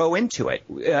grow into it,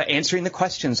 answering the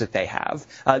questions that they have.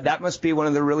 That must be one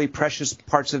of the really precious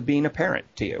parts of being a parent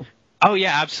to you. Oh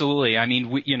yeah, absolutely. I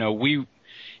mean,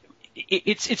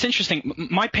 it's interesting.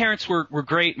 My parents were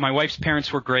great. My wife's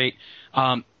parents were great.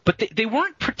 But they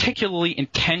weren't particularly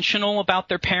intentional about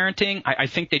their parenting. I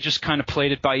think they just kind of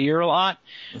played it by ear a lot.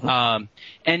 Mm-hmm.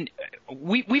 And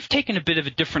we've taken a bit of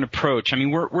a different approach. I mean,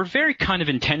 we're very kind of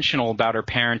intentional about our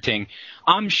parenting.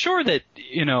 I'm sure that,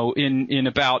 in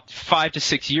about 5 to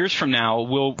 6 years from now,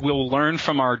 we'll learn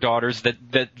from our daughters that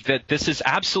this is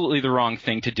absolutely the wrong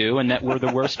thing to do, and that we're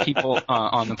the worst people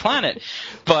on the planet.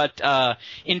 But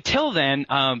until then,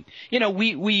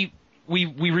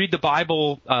 we read the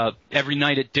Bible every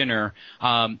night at dinner.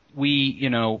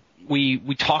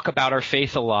 We talk about our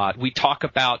faith a lot. We talk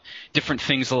about different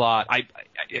things a lot. I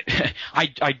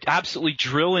absolutely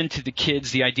drill into the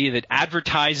kids the idea that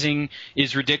advertising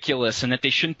is ridiculous and that they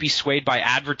shouldn't be swayed by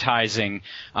advertising.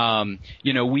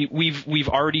 We've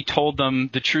already told them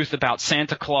the truth about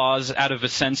Santa Claus out of a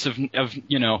sense of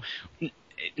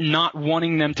not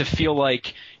wanting them to feel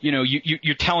like,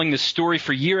 you're telling this story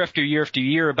for year after year after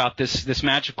year about this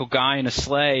magical guy in a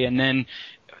sleigh, and then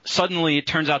suddenly it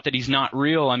turns out that he's not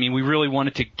real. I mean, we really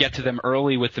wanted to get to them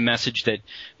early with the message that,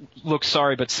 look,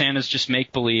 sorry, but Santa's just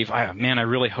make-believe. I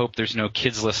really hope there's no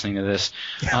kids listening to this.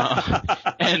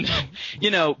 And,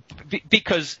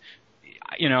 because,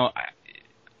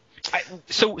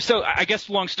 so I guess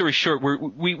long story short,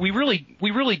 we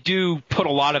really do put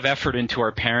a lot of effort into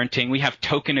our parenting. We have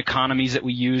token economies that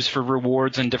we use for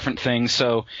rewards and different things.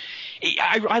 So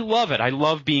I love it. I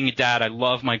love being a dad. I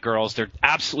love my girls. They're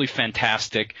absolutely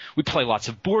fantastic. We play lots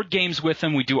of board games with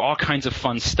them. We do all kinds of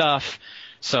fun stuff.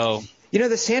 So.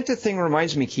 The Santa thing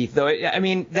reminds me, Keith, though. I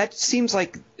mean, that seems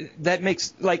like that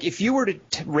makes – like if you were to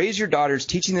raise your daughters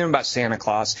teaching them about Santa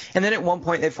Claus, and then at one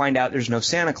point they find out there's no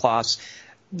Santa Claus –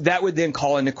 that would then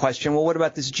call into question, well, what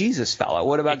about this Jesus fellow?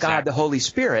 What about God, the Holy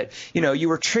Spirit? You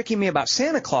were tricking me about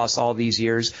Santa Claus all these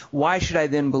years. Why should I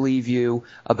then believe you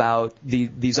about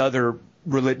these other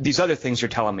things you're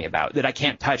telling me about that I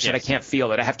can't touch, that I can't feel,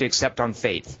 that I have to accept on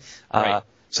faith? Right.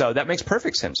 So that makes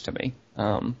perfect sense to me.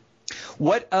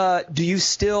 What do you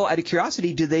still, out of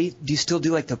curiosity, do you still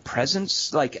do like the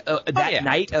presents, like that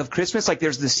night of Christmas? Like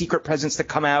there's the secret presents that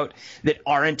come out that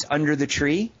aren't under the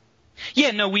tree?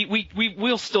 Yeah, no,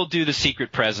 we'll still do the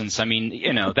secret presents. I mean,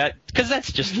 that because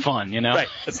that's just fun, Right.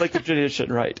 It's like the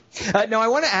tradition, right? Now, I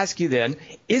want to ask you then: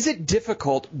 is it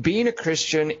difficult being a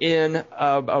Christian in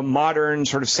a modern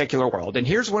sort of secular world? And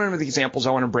here's one of the examples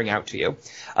I want to bring out to you.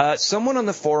 Someone on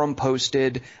the forum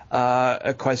posted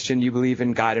a question: "You believe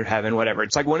in God or heaven?" Whatever.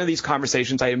 It's like one of these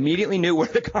conversations. I immediately knew where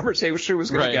the conversation was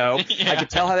going to go. Yeah. I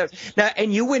could tell how that. Now,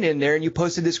 and you went in there and you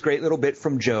posted this great little bit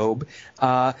from Job,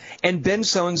 and Ben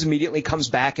Sones immediately comes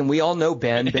back, and we all know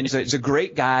Ben. Ben's a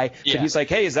great guy, but he's like,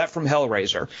 hey, is that from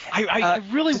Hellraiser? I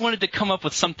really wanted to come up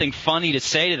with something funny to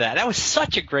say to that. That was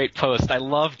such a great post. I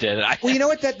loved it. Well, you know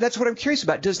what? That's what I'm curious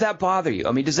about. Does that bother you?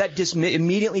 I mean, does that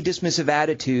immediately dismissive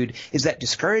attitude, is that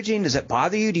discouraging? Does that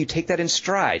bother you? Do you take that in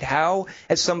stride? How,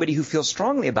 as somebody who feels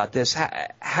strongly about this,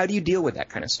 how do you deal with that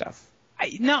kind of stuff?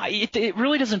 No, it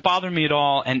really doesn't bother me at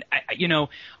all. And,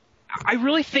 I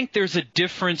really think there's a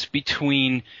difference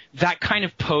between that kind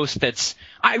of post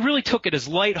I really took it as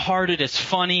lighthearted, as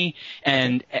funny,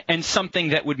 and something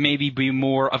that would maybe be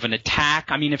more of an attack.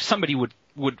 I mean, if somebody would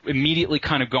immediately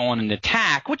kind of go on an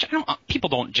attack, which people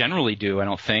don't generally do, I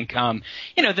don't think, then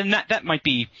that might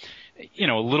be, a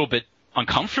little bit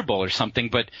uncomfortable or something.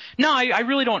 But no, I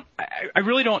really don't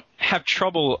have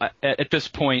trouble at this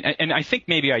point. And I think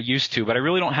maybe I used to, but I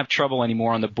really don't have trouble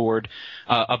anymore on the board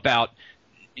about,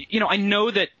 I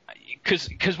know that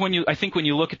because when you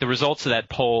look at the results of that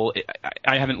poll,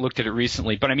 I haven't looked at it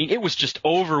recently, but I mean, it was just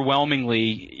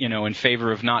overwhelmingly, in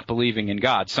favor of not believing in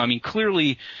God. So I mean,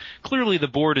 clearly the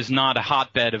board is not a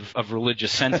hotbed of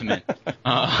religious sentiment,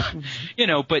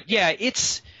 but yeah,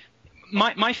 it's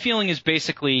my feeling is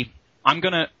basically,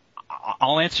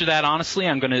 I'll answer that honestly.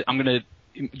 I'm gonna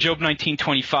Job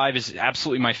 19:25 is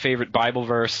absolutely my favorite Bible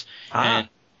verse, and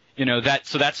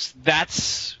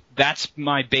that's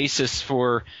my basis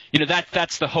for,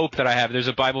 that's the hope that I have. There's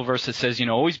a Bible verse that says,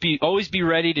 always be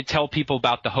ready to tell people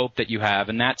about the hope that you have.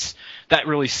 And that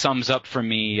really sums up for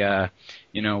me,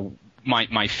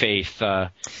 my faith.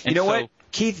 What,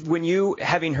 Keith, when you,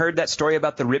 having heard that story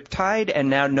about the riptide and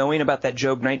now knowing about that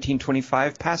Job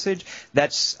 19:25 passage,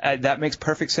 that makes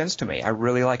perfect sense to me. I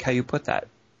really like how you put that.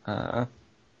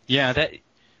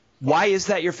 Why is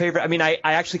that your favorite? I mean, I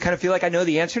actually kind of feel like I know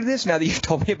the answer to this now that you've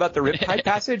told me about the riptide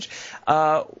passage.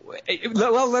 Well,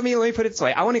 let me put it this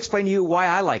way. I want to explain to you why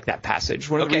I like that passage.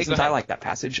 One of the reasons I like that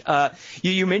passage.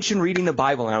 You mentioned reading the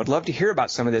Bible, and I would love to hear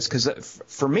about some of this because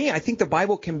for me, I think the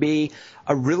Bible can be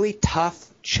a really tough,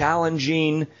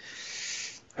 challenging,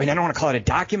 I don't want to call it a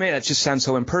document. That just sounds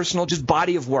so impersonal. Just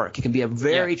body of work. It can be a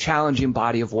very challenging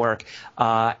body of work.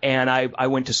 And I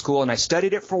went to school and I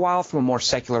studied it for a while from a more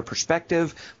secular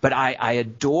perspective. But I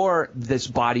adore this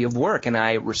body of work and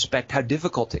I respect how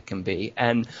difficult it can be.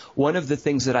 And one of the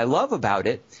things that I love about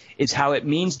it is how it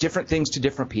means different things to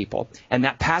different people. And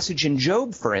that passage in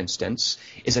Job, for instance,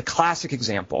 is a classic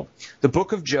example. The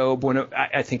book of Job,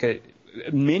 I think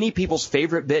many people's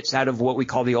favorite bits out of what we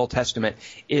call the Old Testament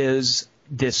is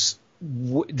this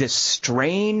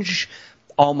strange,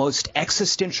 almost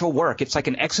existential work. It's like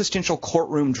an existential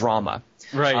courtroom drama.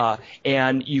 Right.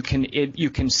 And you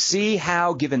can see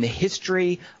how, given the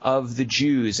history of the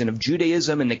Jews and of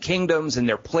Judaism and the kingdoms and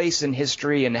their place in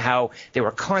history and how they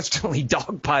were constantly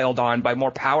dogpiled on by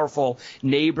more powerful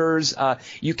neighbors,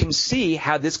 you can see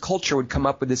how this culture would come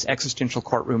up with this existential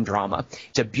courtroom drama.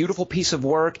 It's a beautiful piece of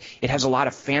work. It has a lot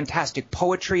of fantastic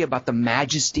poetry about the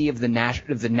majesty of the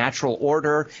natural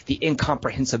order, the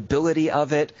incomprehensibility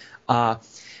of it.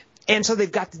 And so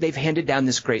they've handed down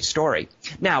this great story.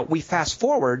 Now, we fast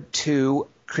forward to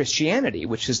Christianity,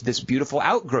 which is this beautiful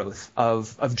outgrowth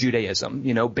of Judaism,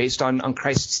 based on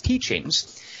Christ's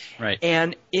teachings. Right.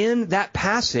 And in that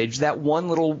passage, that one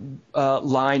little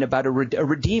line about a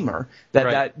redeemer,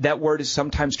 that word is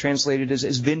sometimes translated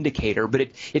as vindicator, but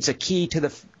it's a key to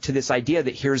this idea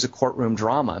that here's a courtroom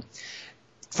drama.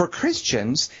 For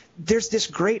Christians, there's this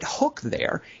great hook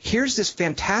there. Here's this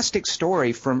fantastic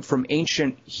story from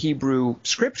ancient Hebrew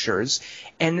scriptures,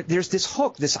 and there's this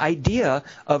hook, this idea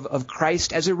of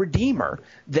Christ as a redeemer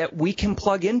that we can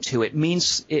plug into. It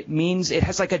means it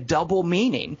has like a double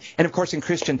meaning. And of course, in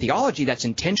Christian theology, that's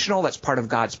intentional. That's part of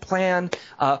God's plan.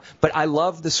 But I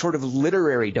love the sort of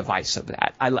literary device of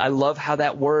that. I love how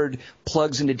that word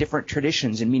plugs into different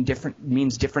traditions and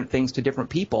means different things to different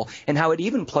people, and how it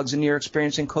even plugs into your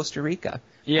experience in Costa Rica.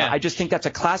 Yeah. I just think that's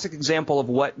a classic example of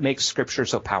what makes Scripture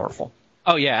so powerful.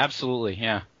 Oh, yeah, absolutely,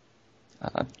 yeah.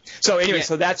 So anyway,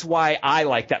 so that's why I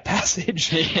like that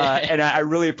passage, and I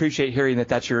really appreciate hearing that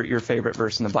that's your favorite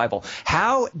verse in the Bible.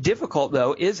 How difficult,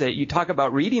 though, is it? You talk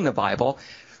about reading the Bible.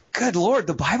 Good Lord,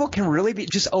 the Bible can really be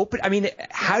just open. I mean,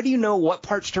 how do you know what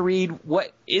parts to read?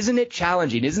 Isn't it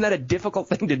challenging? Isn't that a difficult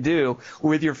thing to do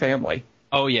with your family?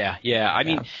 Oh, yeah. I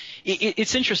mean,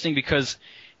 it's interesting because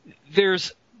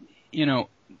there's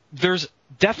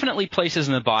definitely places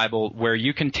in the Bible where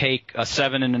you can take a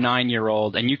 7 and a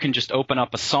 9-year-old and you can just open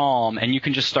up a psalm and you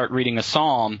can just start reading a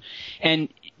psalm. And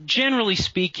generally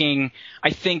speaking,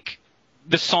 I think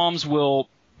the psalms will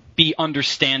be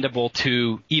understandable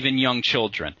to even young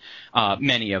children,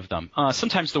 many of them.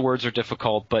 Sometimes the words are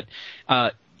difficult, but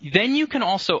then you can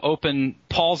also open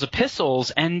Paul's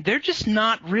epistles, and they're just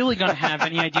not really going to have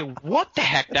any idea what the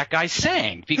heck that guy's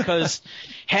saying, because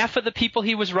half of the people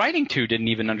he was writing to didn't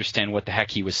even understand what the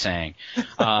heck he was saying.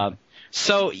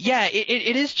 So, yeah,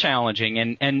 it is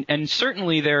challenging, and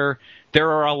certainly there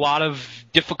are a lot of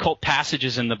difficult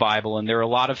passages in the Bible, and there are a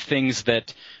lot of things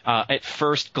that at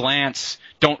first glance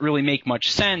don't really make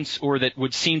much sense, or that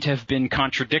would seem to have been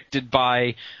contradicted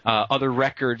by other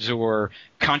records or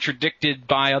contradicted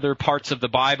by other parts of the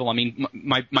Bible. I mean,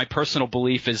 my personal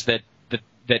belief is that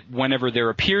whenever there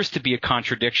appears to be a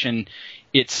contradiction,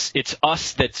 it's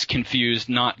us that's confused,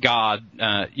 not God.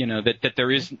 That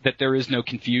there is no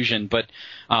confusion. But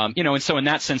and so in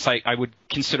that sense, I would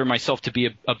consider myself to be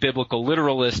a biblical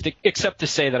literalist, except to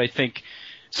say that I think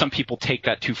some people take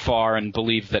that too far and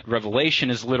believe that Revelation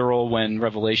is literal when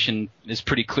Revelation is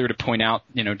pretty clear to point out.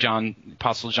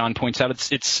 Apostle John points out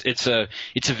it's a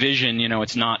vision.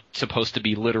 It's not supposed to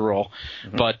be literal.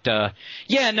 Mm-hmm. But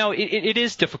it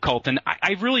is difficult, and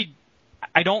I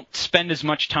don't spend as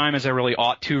much time as I really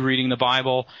ought to reading the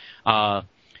Bible. When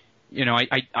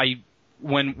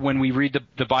we read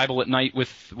the Bible at night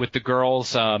with the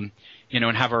girls, and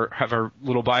have our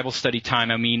little Bible study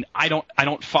time. I mean, I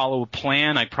don't follow a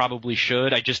plan. I probably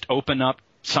should. I just open up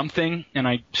something and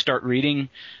I start reading.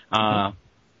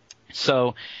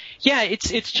 So, yeah,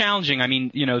 it's challenging. I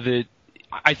mean,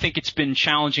 I think it's been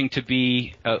challenging to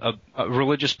be a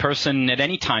religious person at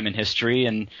any time in history,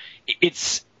 and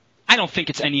I don't think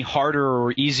it's any harder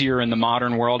or easier in the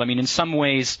modern world. I mean, in some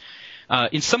ways,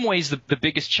 the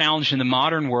biggest challenge in the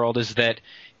modern world is that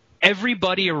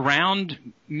everybody around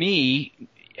me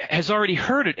has already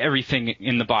heard everything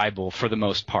in the Bible for the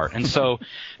most part. And so,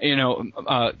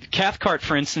 Cathcart,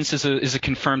 for instance, is a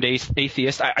confirmed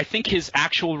atheist. I think his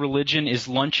actual religion is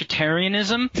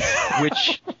lunchitarianism,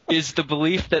 which is the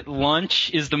belief that lunch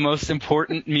is the most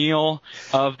important meal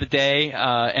of the day,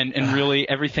 and really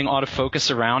everything ought to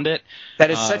focus around it. That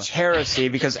is such heresy,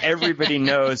 because everybody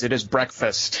knows it is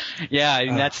breakfast. Yeah, I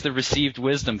mean, that's the received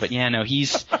wisdom. But yeah, no,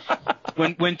 he's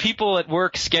when people at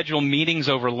work schedule meetings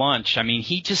over lunch, I mean,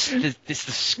 he just the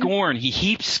scorn. He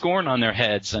heaps scorn on their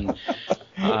heads, and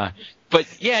but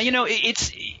yeah,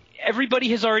 it's everybody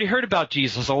has already heard about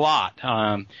Jesus a lot.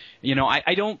 I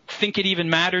don't think it even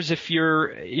matters if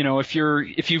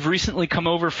you've recently come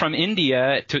over from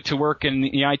India to work in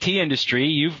the IT industry.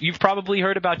 You've probably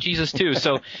heard about Jesus too.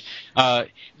 So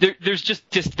there's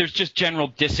just general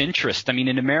disinterest. I mean,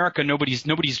 in America, nobody's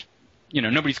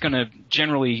going to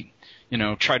generally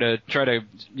try to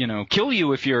kill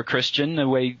you if you're a Christian, the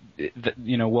way that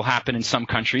will happen in some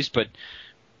countries, but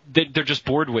they're just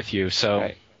bored with you. So,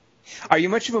 right. Are you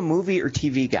much of a movie or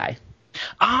TV guy?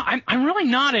 I'm really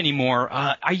not anymore.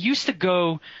 I used to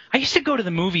go to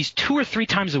the movies 2 or 3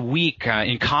 times a week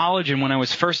in college and when I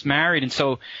was first married, and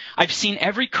so I've seen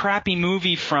every crappy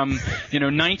movie from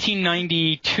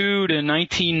 1992 to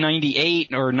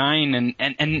 1998 or 9,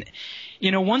 and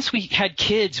once we had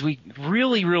kids, we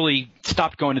really, really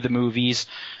stopped going to the movies.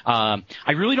 I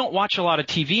really don't watch a lot of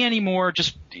TV anymore,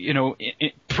 just,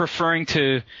 preferring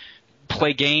to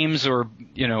play games or,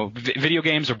 video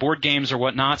games or board games or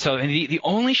whatnot. So the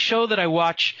only show that I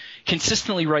watch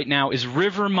consistently right now is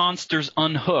River Monsters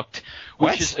Unhooked,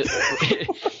 which is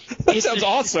that sounds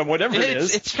awesome, whatever it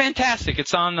is. It's fantastic.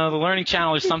 It's on the Learning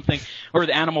Channel or something, or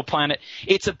the Animal Planet.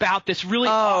 It's about this really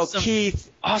awesome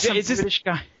British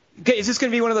guy. Is this going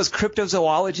to be one of those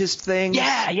cryptozoologist things?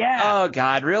 Yeah. Oh,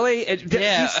 God, really?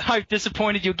 I've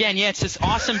disappointed you again. Yeah, it's this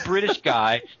awesome British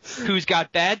guy who's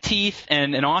got bad teeth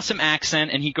and an awesome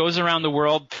accent, and he goes around the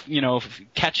world,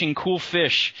 catching cool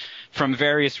fish from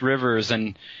various rivers.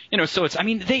 And, so it's,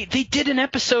 they did an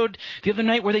episode the other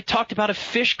night where they talked about a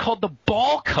fish called the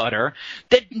ball cutter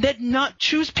that not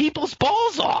chews people's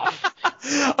balls off.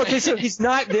 Okay, so he's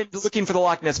not then looking for the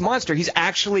Loch Ness Monster. He's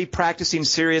actually practicing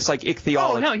serious,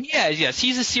 ichthyology. Oh, no, yes.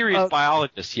 He's a serious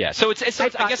biologist, yeah. So it's I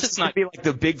guess it's not. Be like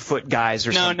the Bigfoot guys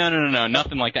or something. No,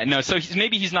 nothing like that. No, so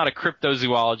maybe he's not a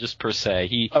cryptozoologist per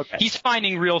se. He's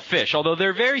finding real fish, although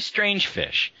they're very strange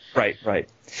fish. Right.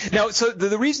 Now, so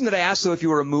the reason that I asked, though, if you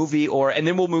were a movie and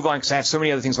then we'll move on because I have so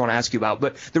many other things I want to ask you about,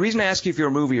 but the reason I ask you if you're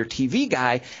a movie or TV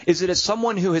guy is that as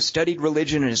someone who has studied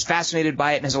religion and is fascinated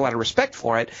by it and has a lot of respect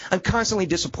for it, I'm constantly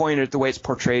disappointed at the way it's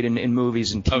portrayed in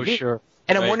movies and TV. Oh, sure.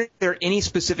 And I'm wondering if there are any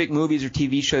specific movies or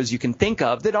TV shows you can think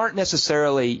of that aren't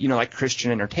necessarily, like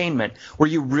Christian entertainment, where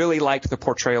you really liked the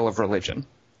portrayal of religion.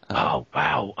 Oh,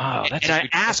 wow. And I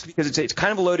ask because it's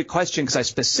kind of a loaded question because I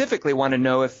specifically want to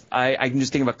know if I can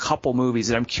just think of a couple movies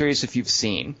that I'm curious if you've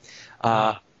seen.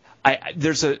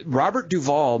 There's Robert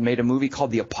Duvall made a movie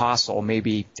called The Apostle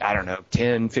maybe,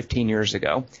 10, 15 years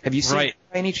ago. Have you seen it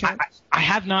by any chance? I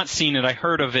have not seen it. I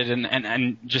heard of it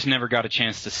and just never got a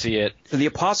chance to see it. So The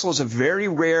Apostle is a very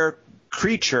rare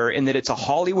creature in that it's a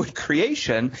Hollywood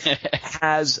creation,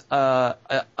 has an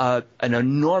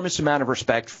enormous amount of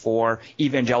respect for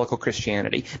evangelical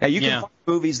Christianity. Now, you can find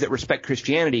movies that respect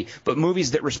Christianity, but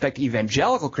movies that respect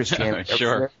evangelical Christianity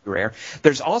are very rare.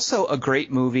 There's also a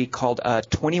great movie called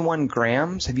 21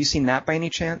 Grams. Have you seen that by any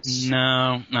chance?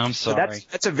 No, I'm sorry. So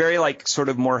that's a very sort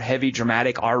of more heavy,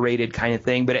 dramatic, R-rated kind of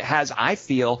thing, but it has, I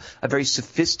feel, a very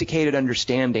sophisticated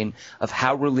understanding of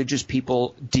how religious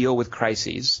people deal with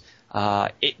crises.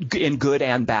 In good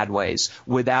and bad ways,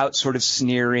 without sort of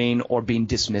sneering or being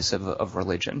dismissive of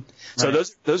religion. So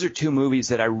those are two movies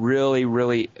that I really,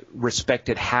 really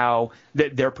respected how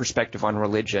their perspective on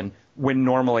religion. When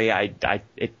normally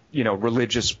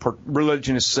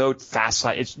religion is so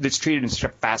facile, it's treated in such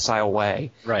a facile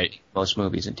way. Right. Most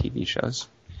movies and TV shows.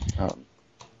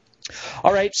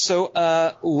 All right,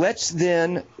 so let's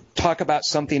then talk about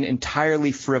something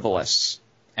entirely frivolous.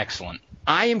 Excellent.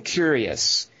 I am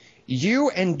curious. You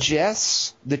and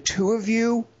Jess, the two of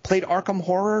you, played Arkham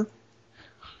Horror?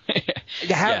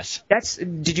 Yes.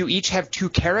 Did you each have two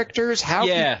characters?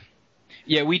 Yeah,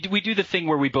 we do the thing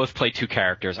where we both play two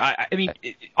characters.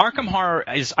 Arkham Horror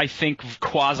is, I think,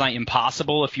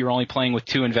 quasi-impossible if you're only playing with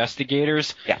two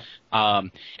investigators. Yeah.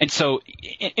 And so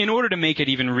in order to make it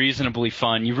even reasonably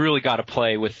fun, you've really got to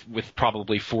play with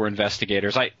probably four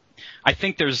investigators. I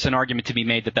think there's an argument to be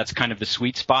made that that's kind of the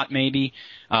sweet spot maybe.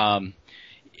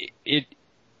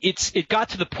 It got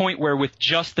to the point where with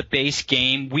just the base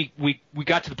game, we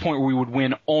got to the point where we would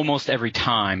win almost every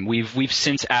time. We've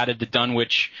since added the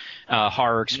Dunwich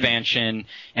horror expansion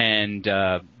and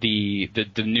the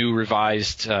new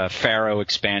revised Pharaoh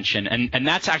expansion, and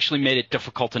that's actually made it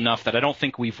difficult enough that I don't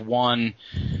think we've won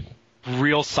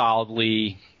real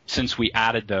solidly since we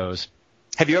added those.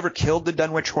 Have you ever killed the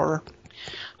Dunwich horror?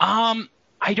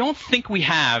 I don't think we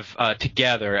have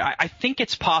together. I think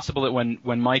it's possible that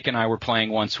when Mike and I were playing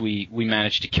once, we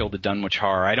managed to kill the Dunwich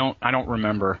horror. I don't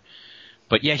remember,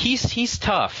 but yeah, he's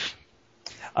tough.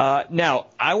 Now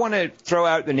I want to throw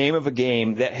out the name of a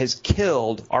game that has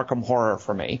killed Arkham Horror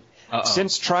for me. Uh-oh.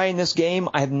 Since trying this game,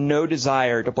 I have no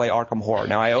desire to play Arkham Horror.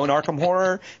 Now, I own Arkham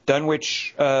Horror,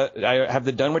 Dunwich. I have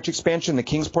the Dunwich expansion, the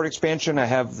Kingsport expansion. I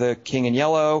have the King in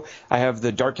Yellow. I have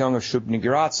the Dark Young of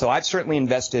Shub-Niggurath. So I've certainly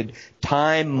invested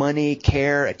time, money,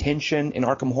 care, attention in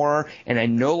Arkham Horror, and I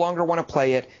no longer want to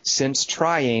play it since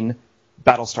trying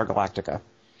Battlestar Galactica.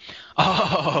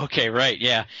 Oh, okay, right,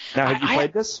 yeah. Now, have you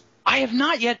played this? I have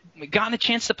not yet gotten a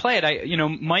chance to play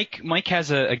it. Mike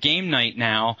has a game night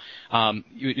now,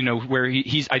 where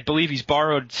I believe he's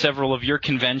borrowed several of your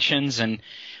conventions, and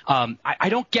I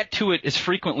don't get to it as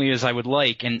frequently as I would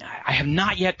like, and I have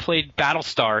not yet played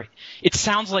Battlestar. It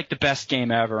sounds like the best game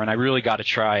ever, and I really got to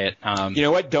try it. You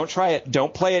know what? Don't try it.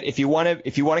 Don't play it. If you want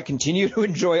to continue to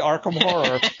enjoy Arkham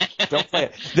Horror, Don't play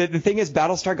it. The thing is,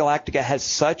 Battlestar Galactica has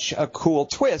such a cool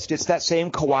twist. It's that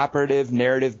same cooperative,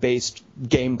 narrative-based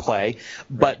gameplay,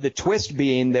 but the twist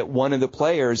being that one of the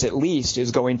players, at least,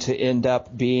 is going to end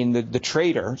up being the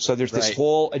traitor. So there's this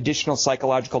whole additional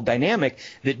psychological dynamic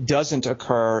that doesn't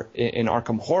occur in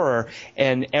Arkham Horror.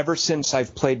 And ever since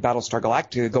I've played Battlestar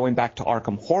Galactica, going back to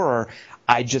Arkham Horror,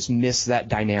 I just miss that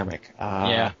dynamic.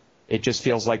 Yeah. It just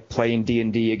feels like playing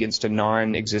D&D against a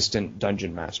non-existent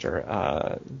dungeon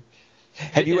master.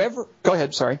 Have you ever? Go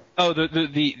ahead. Sorry. Oh,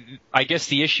 I guess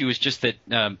the issue is just that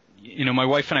my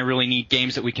wife and I really need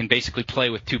games that we can basically play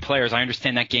with two players. I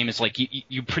understand that game is like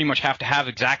you pretty much have to have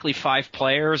exactly 5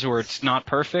 players, or it's not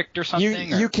perfect or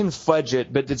something. You can fudge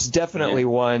it, but it's definitely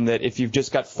one that if you've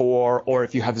just got 4, or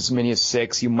if you have as many as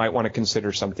 6, you might want to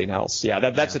consider something else.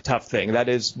 Yeah, that's a tough thing. That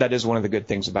is one of the good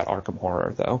things about Arkham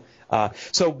Horror, though.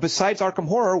 So besides Arkham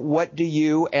Horror, what do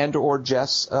you and or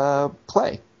Jess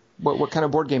play? What kind of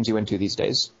board games are you into these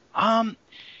days?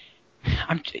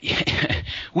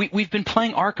 We've been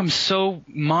playing Arkham so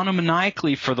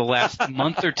monomaniacally for the last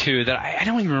month or two that I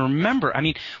don't even remember. I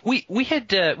mean, we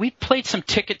played some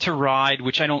Ticket to Ride,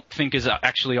 which I don't think is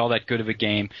actually all that good of a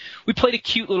game. We played a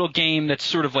cute little game that's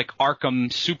sort of like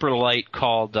Arkham Super Light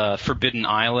called Forbidden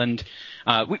Island.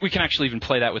 We can actually even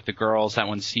play that with the girls. That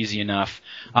one's easy enough.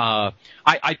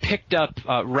 I picked up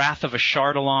Wrath of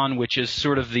Ashardalon, which is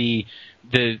sort of the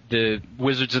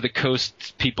Wizards of the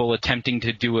Coast people attempting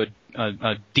to do a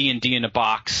D&D in a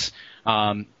box.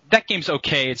 That game's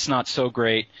okay. It's not so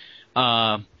great.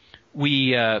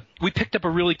 We picked up a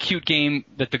really cute game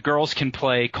that the girls can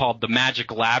play called The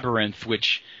Magic Labyrinth,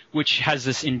 which has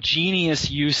this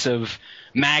ingenious use of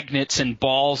magnets and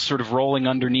balls sort of rolling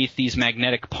underneath these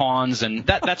magnetic pawns, and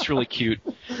that's really cute.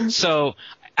 So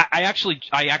I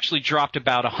actually dropped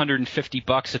about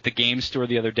 $150 at the game store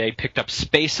the other day, picked up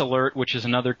Space Alert, which is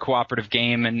another cooperative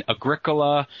game, and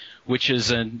Agricola, which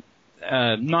is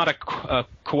not a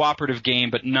cooperative game,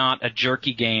 but not a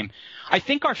jerky game. I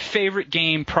think our favorite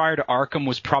game prior to Arkham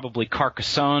was probably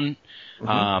Carcassonne.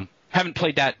 Mm-hmm. Haven't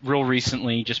played that real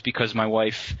recently just because my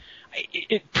wife...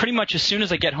 It pretty much as soon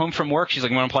as I get home from work, she's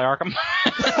like, "You want to play Arkham?"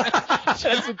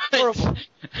 That's adorable.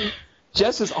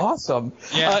 Jess is awesome.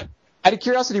 Yeah. Out of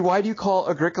curiosity, why do you call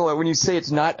Agricola when you say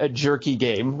it's not a jerky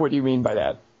game? What do you mean by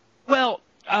that? Well,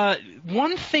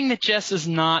 one thing that Jess is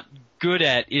not good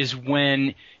at is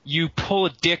when you pull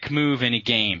a dick move in a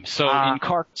game. So in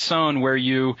Carcassonne, where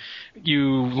you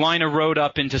line a road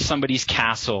up into somebody's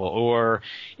castle, or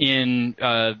in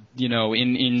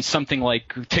something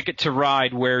like Ticket to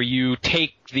Ride, where you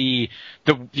take you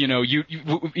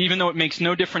even though it makes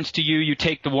no difference to you, you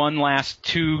take the one last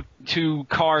two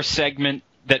car segment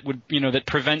that would that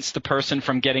prevents the person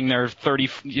from getting their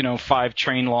 5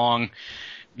 train long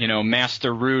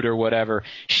master route or whatever.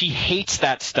 She hates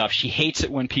that stuff. She hates it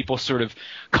when people sort of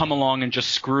come along and just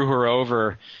screw her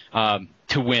over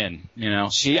to win.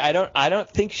 I don't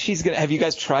think she's gonna. Have you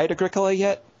guys tried Agricola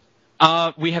yet?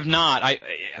 We have not. I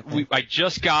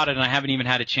just got it, and I haven't even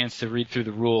had a chance to read through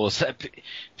the rules.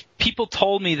 People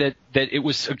told me that it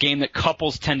was a game that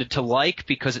couples tended to like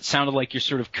because it sounded like you're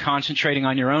sort of concentrating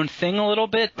on your own thing a little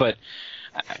bit, but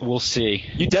we'll see.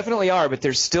 You definitely are, but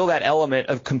there's still that element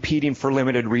of competing for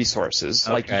limited resources.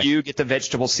 Okay. Like you get the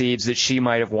vegetable seeds that she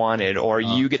might have wanted, or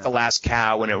you get the last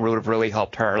cow, and it would have really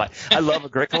helped her. Like I love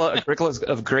Agricola. Agricola's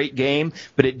a great game,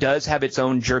 but it does have its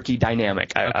own jerky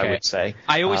dynamic. I would say.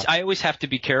 I always have to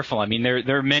be careful. I mean,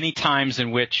 there are many times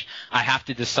in which I have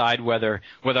to decide whether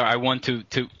I want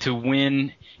to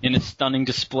win in a stunning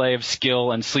display of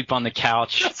skill and sleep on the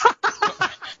couch,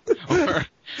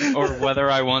 or whether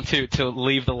I want to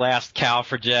leave the last cow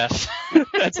for Jess.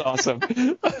 That's awesome.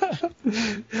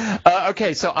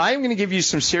 Okay, so I'm going to give you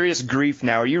some serious grief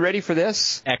now. Are you ready for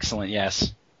this? Excellent,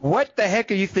 yes. What the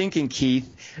heck are you thinking, Keith,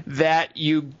 that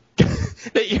you're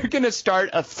going to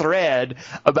start a thread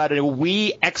about a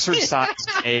Wii exercise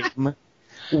game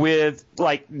with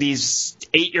like these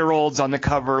 8-year-olds on the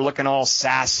cover looking all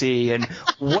sassy, and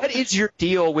what is your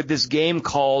deal with this game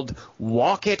called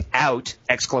Walk It Out! !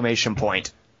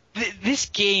 This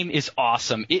game is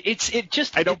awesome.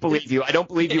 I don't believe you. I don't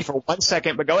believe you for 1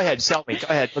 second, but go ahead, sell me. Go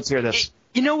ahead, let's hear this.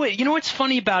 You know what's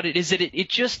funny about it is that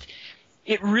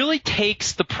it really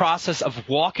takes the process of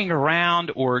walking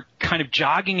around or kind of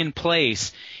jogging in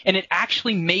place, and it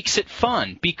actually makes it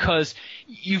fun because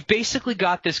you've basically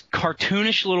got this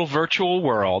cartoonish little virtual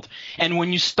world, and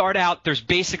when you start out, there's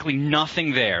basically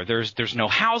nothing there. There's no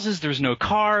houses, there's no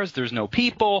cars, there's no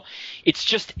people. It's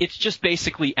just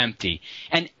basically empty.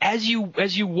 And as you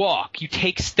walk, you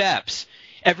take steps,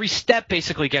 every step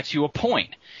basically gets you a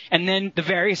point. And then the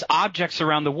various objects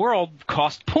around the world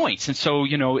cost points. And so,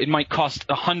 it might cost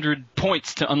 100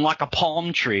 points to unlock a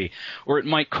palm tree, or it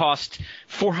might cost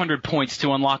 400 points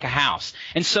to unlock a house.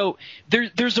 And so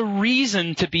there's a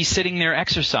reason to be sitting there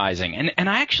exercising. And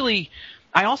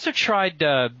I also tried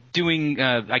doing,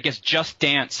 Just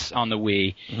Dance on the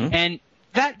Wii. Mm-hmm. And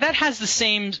that has the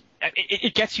same –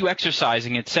 it gets you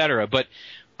exercising, et cetera. But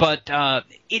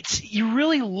you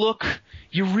really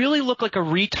look like a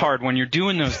retard when you're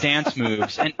doing those dance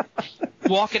moves. And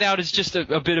Walk It Out is just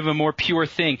a bit of a more pure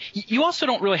thing. You also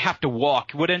don't really have to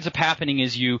walk. What ends up happening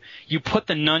is you put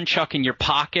the nunchuck in your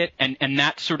pocket, and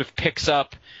that sort of picks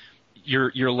up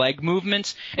your leg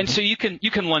movements. And so you can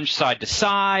lunge side to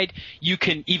side. You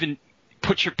can even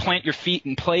plant your feet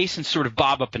in place and sort of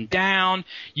bob up and down.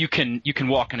 You can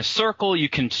walk in a circle. You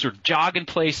can sort of jog in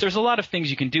place. There's a lot of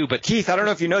things you can do. But Keith, I don't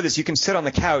know if you know this. You can sit on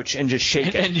the couch and just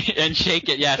shake it. And shake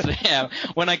it, yes. Yeah.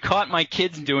 When I caught my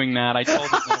kids doing that, I told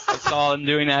them if I saw them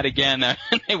doing that again,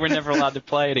 they were never allowed to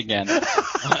play it again.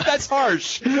 That's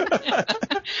harsh.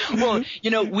 Well,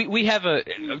 we have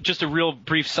just a real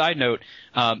brief side note.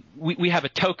 We have a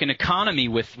token economy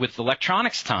with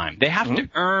electronics time. They have to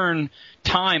earn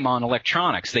time on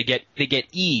electronics. They get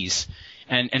E's.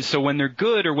 And so when they're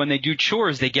good or when they do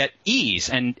chores, they get E's.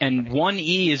 And 1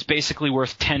 E is basically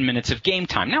worth 10 minutes of game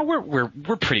time. Now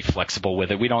we're pretty flexible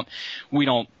with it. We don't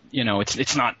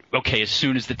it's not okay as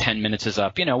soon as the 10 minutes is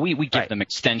up. We give them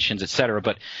extensions, et cetera.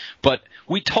 But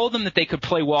we told them that they could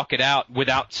play Walk It Out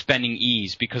without spending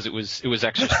E's because it was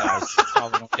exercise.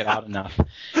 Probably don't get out enough.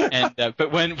 And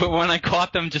but when I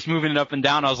caught them just moving it up and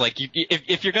down, I was like,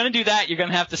 if you're going to do that, you're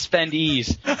going to have to spend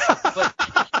E's. But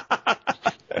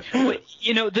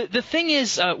the thing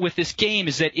is with this game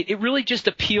is that it really just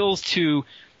appeals to.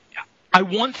 I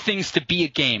want things to be a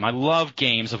game. I love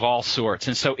games of all sorts,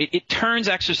 and so it turns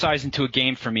exercise into a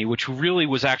game for me, which really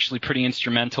was actually pretty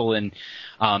instrumental in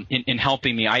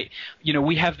helping me.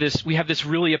 We have this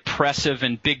really oppressive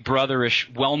and Big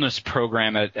Brother-ish wellness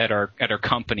program at our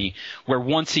company where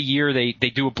once a year they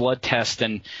do a blood test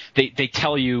and they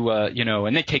tell you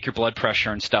and they take your blood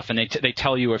pressure and stuff and they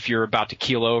tell you if you're about to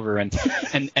keel over and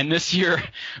this year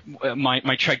my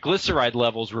triglyceride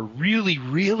levels were really,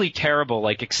 really terrible,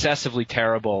 like excessively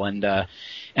terrible, and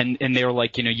they were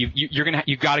like,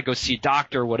 you got to go see a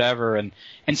doctor or whatever, and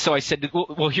so I said,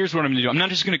 well, here's what I'm going to do. I'm not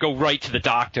just going to go right to the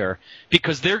doctor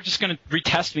because they're just going to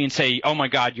retest me and say, oh my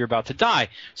God, you're about to die.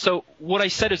 So what I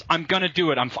said is, I'm going to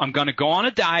do it. I'm going to go on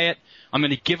a diet. I'm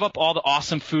going to give up all the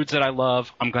awesome foods that I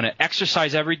love. I'm going to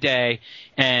exercise every day,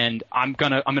 and I'm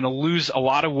going to lose a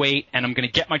lot of weight, and I'm going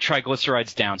to get my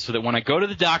triglycerides down so that when I go to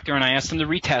the doctor and I ask them to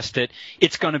retest it,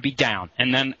 it's going to be down.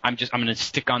 And then I'm going to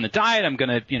stick on the diet. I'm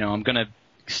going to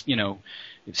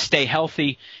stay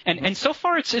healthy, and so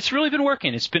far it's really been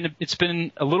working. It's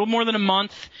been a little more than a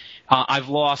month. I've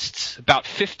lost about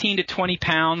 15 to 20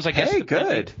 pounds, I guess. Hey,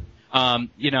 good.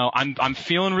 I'm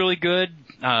feeling really good.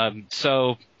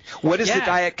 So what does the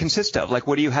diet consist of? Like,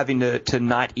 what are you having to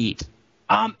not eat?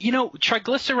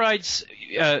 Triglycerides.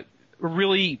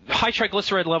 Really high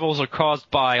triglyceride levels are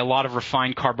caused by a lot of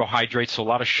refined carbohydrates, so a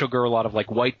lot of sugar, a lot of like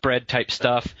white bread type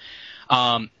stuff.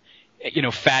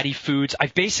 Fatty foods.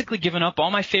 I've basically given up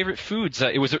all my favorite foods.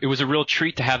 It was a real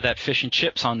treat to have that fish and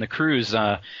chips on the cruise.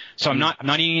 So I'm not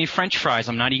eating any French fries.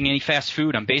 I'm not eating any fast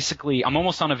food. I'm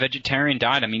almost on a vegetarian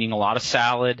diet. I'm eating a lot of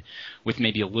salad with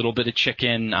maybe a little bit of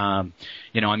chicken. I'm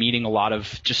eating a lot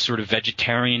of just sort of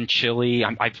vegetarian chili.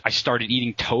 I started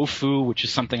eating tofu, which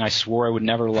is something I swore I would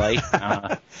never like.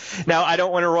 Now, I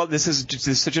don't want to roll. This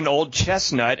is such an old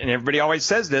chestnut, and everybody always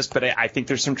says this, but I think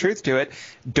there's some truth to it.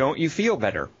 Don't you feel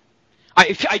better?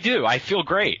 I do. I feel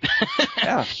great.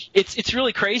 Yeah. It's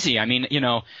really crazy. I mean,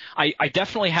 I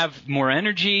definitely have more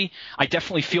energy. I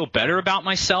definitely feel better about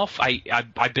myself.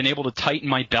 I've been able to tighten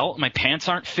my belt. My pants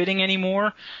aren't fitting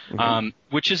anymore,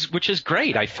 which is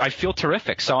great. I feel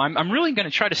terrific. So I'm really going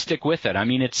to try to stick with it. I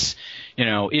mean,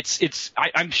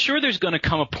 I'm sure there's going to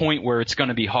come a point where it's going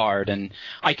to be hard, and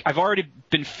I've already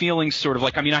been feeling sort of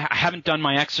like, I haven't done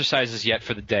my exercises yet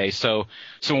for the day. So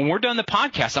when we're done the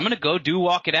podcast, I'm going to go do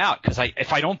Walk It Out, because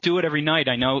if I don't do it every night,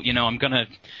 I know, I'm going to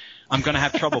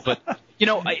have trouble. But,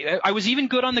 I was even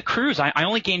good on the cruise. I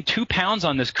only gained 2 pounds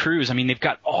on this cruise. I mean, they've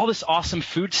got all this awesome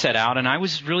food set out, and I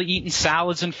was really eating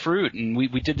salads and fruit, and we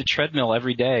did the treadmill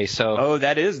every day. So. Oh,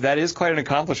 that is quite an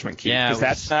accomplishment, Keith. Yeah,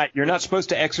 because you're not supposed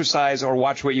to exercise or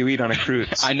watch what you eat on a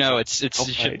cruise. I know, it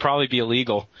should probably be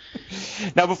illegal.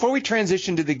 Now, before we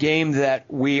transition to the game that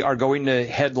we are going to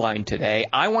headline today,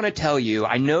 I want to tell you,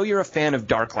 I know you're a fan of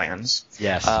Darklands.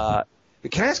 Yes.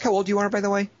 Can I ask how old you are, by the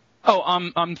way? Oh,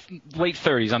 I'm late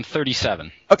 30s. I'm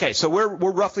 37. Okay, so we're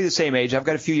roughly the same age. I've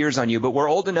got a few years on you, but we're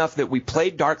old enough that we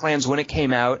played Darklands when it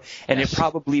came out, and Yes. it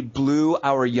probably blew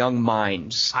our young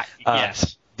minds.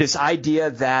 Yes. This idea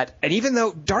that, and even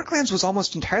though Darklands was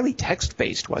almost entirely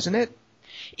text-based, wasn't it?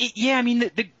 Yeah, I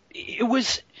mean, it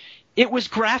was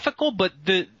graphical, but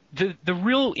the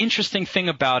real interesting thing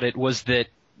about it was that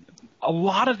a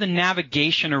lot of the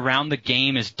navigation around the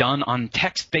game is done on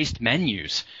text-based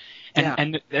menus.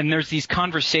 And there's these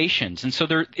conversations. And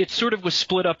so it sort of was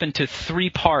split up into three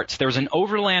parts. There was an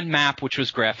overland map, which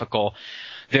was graphical.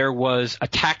 There was a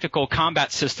tactical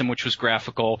combat system, which was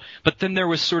graphical. But then there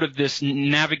was sort of this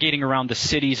navigating around the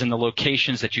cities and the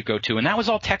locations that you go to. And that was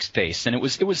all text-based. And it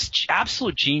was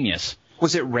absolute genius.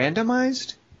 Was it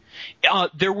randomized?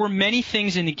 There were many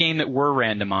things in the game that were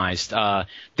randomized.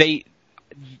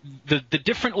 The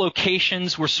different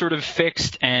locations were sort of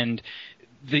fixed, and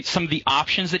some of the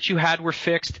options that you had were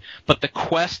fixed, but the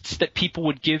quests that people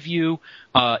would give you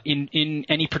in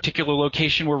any particular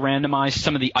location were randomized.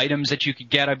 Some of the items that you could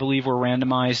get, I believe, were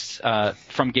randomized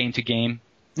from game to game.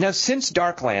 Now, since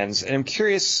Darklands, and I'm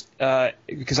curious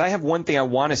because I have one thing I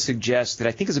want to suggest that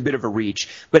I think is a bit of a reach,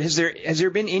 but has there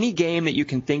been any game that you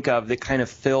can think of that kind of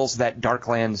fills that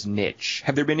Darklands niche?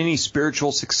 Have there been any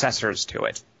spiritual successors to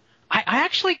it? I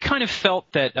actually kind of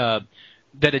felt that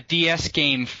a DS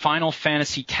game, Final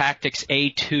Fantasy Tactics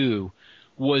A2,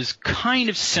 was kind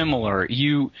of similar.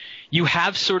 You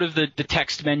have sort of the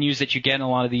text menus that you get in a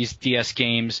lot of these DS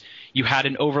games. You had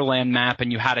an overland map,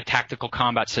 and you had a tactical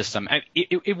combat system.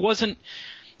 It wasn't.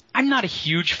 I'm not a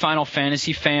huge Final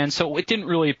Fantasy fan, so it didn't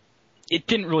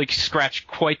really scratch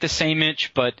quite the same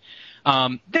itch. But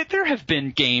there have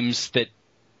been games that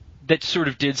sort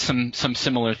of did some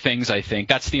similar things, I think.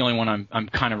 That's the only one I'm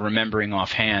kind of remembering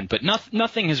offhand. But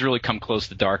nothing has really come close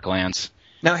to Darklands.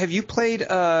 Now, have you played,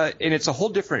 and it's a whole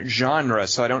different genre,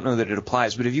 so I don't know that it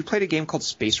applies, but have you played a game called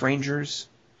Space Rangers?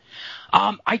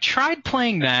 I tried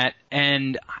playing that,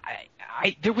 and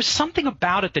there was something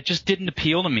about it that just didn't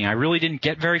appeal to me. I really didn't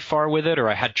get very far with it, or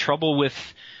I had trouble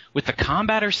with the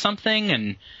combat or something,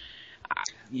 and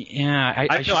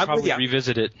I should probably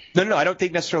revisit it. No, I don't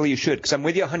think necessarily you should, because I'm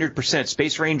with you 100%.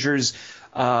 Space Rangers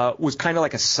was kind of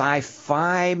like a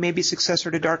sci-fi, maybe successor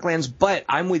to Darklands, but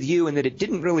I'm with you in that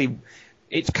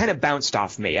it kind of bounced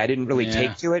off me. I didn't really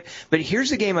take to it. But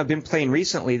here's a game I've been playing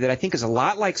recently that I think is a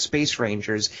lot like Space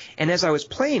Rangers, and as I was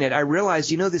playing it, I realized,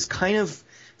 this kind of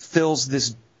fills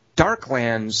this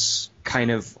Darklands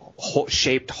kind of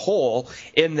shaped hole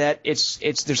in that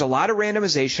there's a lot of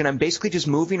randomization. I'm basically just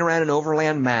moving around an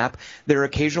overland map. There are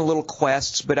occasional little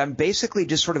quests, but I'm basically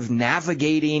just sort of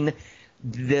navigating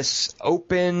this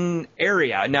open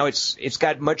area. Now it's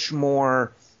got much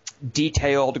more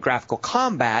detailed graphical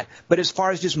combat, but as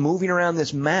far as just moving around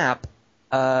this map,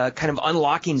 kind of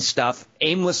unlocking stuff,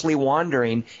 aimlessly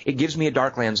wandering, it gives me a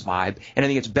Darklands vibe, and I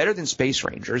think it's better than Space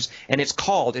Rangers, and it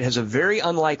has a very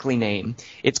unlikely name.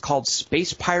 It's called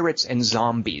Space Pirates and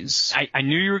Zombies. I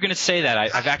knew you were going to say that.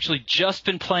 I've actually just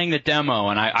been playing the demo,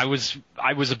 and I was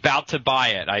about to buy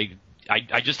it.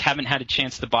 I just haven't had a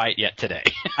chance to buy it yet today.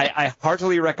 I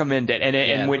heartily recommend it.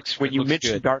 And when you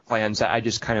mentioned Darklands, I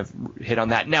just kind of hit on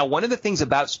that. Now, one of the things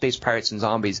about Space Pirates and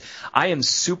Zombies, I am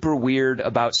super weird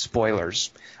about spoilers.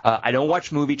 I don't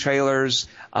watch movie trailers.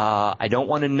 I don't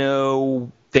want to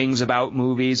know things about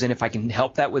movies. And if I can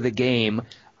help that with a game,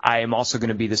 I am also going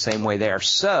to be the same way there.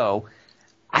 So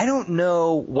I don't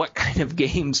know what kind of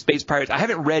game Space Pirates. I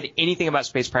haven't read anything about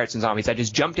Space Pirates and Zombies. I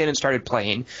just jumped in and started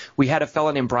playing. We had a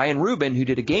fellow named Brian Rubin who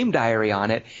did a game diary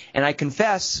on it, and I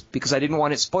confess, because I didn't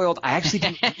want it spoiled, I actually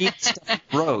didn't read stuff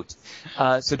he wrote.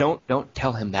 So don't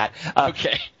tell him that.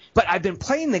 Okay. But I've been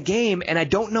playing the game, and I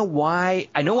don't know why.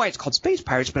 I know why it's called Space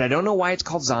Pirates, but I don't know why it's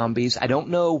called Zombies. I don't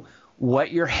know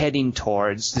what you're heading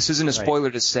towards. This isn't a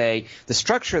spoiler to say the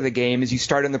structure of the game is you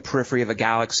start in the periphery of a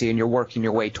galaxy and you're working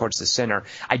your way towards the center.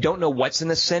 I don't know what's in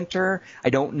the center. I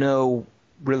don't know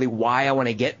really why I want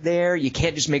to get there. You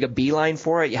can't just make a beeline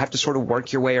for it. You have to sort of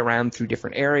work your way around through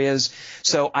different areas.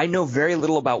 So I know very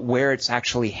little about where it's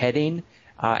actually heading.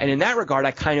 And in that regard,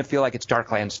 I kind of feel like it's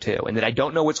Darklands 2, and that I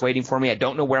don't know what's waiting for me. I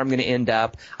don't know where I'm going to end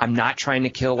up. I'm not trying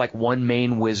to kill like one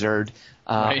main wizard.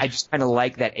 I just kind of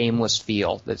like that aimless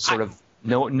feel, that sort of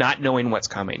not knowing what's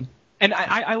coming. And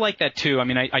I like that too. I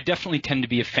mean, I definitely tend to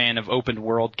be a fan of open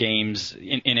world games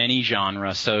in any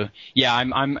genre. So yeah,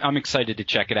 I'm excited to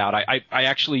check it out.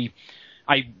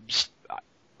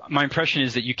 My impression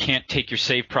is that you can't take your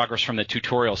save progress from the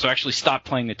tutorial. So I actually stopped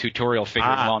playing the tutorial,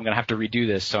 figuring, well, I'm going to have to redo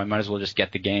this, so I might as well just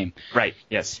get the game. Right.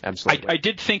 Yes, absolutely. I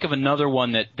did think of another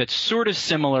one that's sort of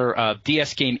similar,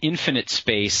 DS game Infinite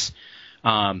Space,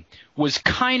 was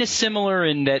kind of similar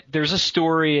in that there's a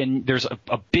story and there's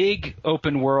a big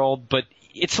open world, but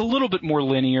it's a little bit more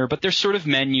linear. But there's sort of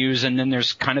menus, and then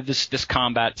there's kind of this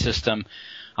combat system.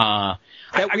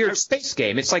 That weird space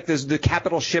game. It's like the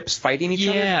capital ships fighting each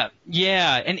other.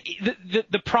 Yeah. And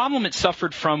the problem it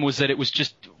suffered from was that it was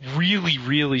just really,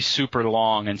 really super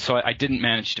long, and so I didn't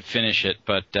manage to finish it.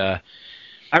 But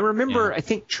I remember, I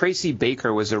think Tracy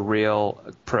Baker was a real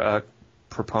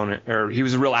proponent, or he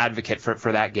was a real advocate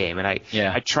for that game, and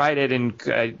I tried it, and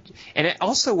it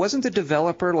also wasn't the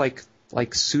developer like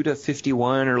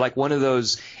Suda51 or like one of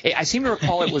those. I seem to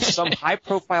recall it was some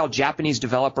high-profile Japanese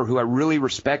developer who I really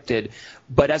respected,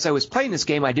 but as I was playing this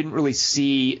game, I didn't really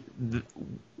see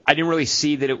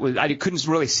that it was. I couldn't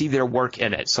really see their work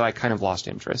in it, so I kind of lost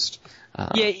interest.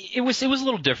 It was a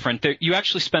little different. You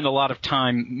actually spend a lot of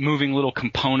time moving little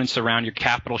components around your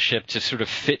capital ship to sort of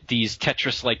fit these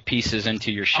Tetris-like pieces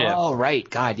into your ship. Oh, right.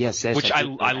 God, yes. Which I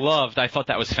loved. I thought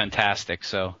that was fantastic.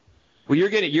 So. Well,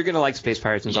 you're gonna like Space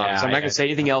Pirates and Zombies. I'm not gonna say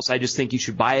anything else. I just think you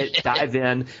should buy it, dive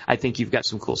in. I think you've got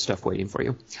some cool stuff waiting for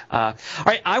you. All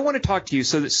right, I want to talk to you.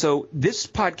 So this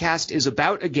podcast is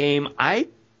about a game I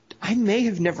may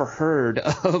have never heard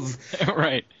of.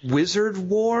 Right. Wizard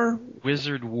War?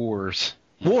 Wizard Wars.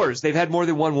 Wars. They've had more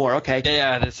than one war. Okay.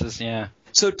 Yeah,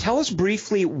 So tell us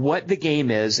briefly what the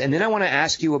game is, and then I want to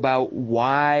ask you about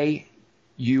why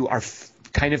you are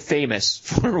kind of famous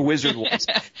for Wizard Wars.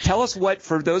 Tell us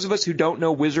for those of us who don't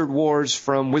know Wizard Wars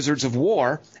from Wizards of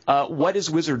War, what is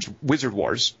Wizard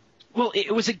Wars? Well,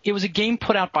 it was a game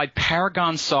put out by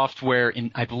Paragon Software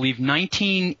in, I believe,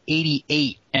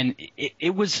 1988, and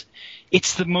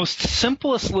it's the most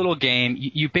simplest little game.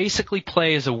 You basically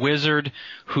play as a wizard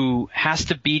who has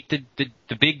to beat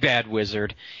the big bad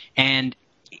wizard, and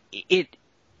it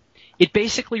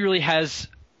basically really has,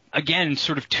 again,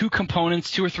 sort of two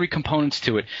or three components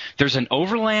to it. There's an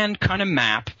overland kind of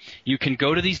map. You can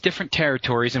go to these different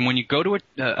territories, and when you go to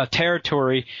a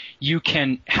territory, you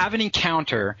can have an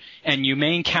encounter, and you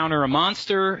may encounter a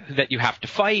monster that you have to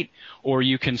fight, or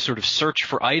you can sort of search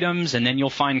for items, and then you'll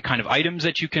find kind of items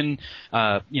that you can,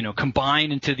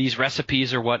 combine into these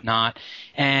recipes or whatnot.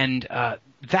 And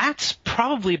that's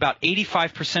probably about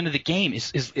 85% of the game.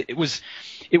 It was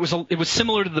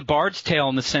similar to the Bard's Tale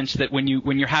in the sense that when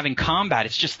you're having combat,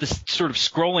 it's just this sort of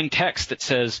scrolling text that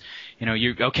says,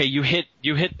 you hit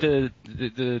the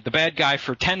bad guy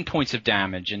for 10 points of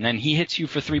damage, and then he hits you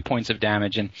for 3 points of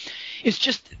damage, and it's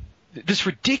just this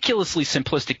ridiculously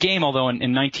simplistic game. Although in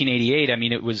 1988, I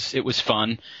mean, it was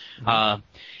fun.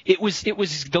 It was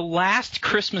the last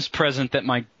Christmas present that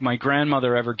my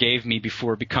grandmother ever gave me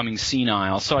before becoming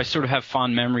senile, so I sort of have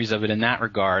fond memories of it in that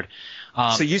regard.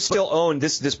 So you still own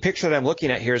this picture that I'm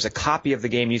looking at here is a copy of the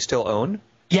game you still own?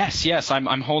 Yes,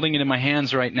 I'm holding it in my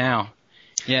hands right now.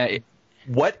 Yeah.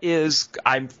 My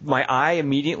eye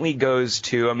immediately goes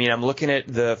to, I'm looking at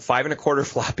the 5 1/4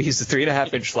 floppies, the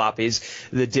 3.5 inch floppies,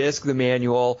 the disc, the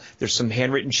manual. There's some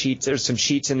handwritten sheets. There's some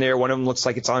sheets in there. One of them looks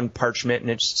like it's on parchment and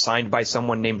it's signed by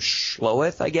someone named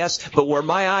Schloeth, I guess. But where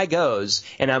my eye goes,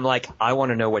 and I'm like, I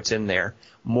want to know what's in there.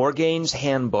 Morgaine's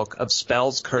Handbook of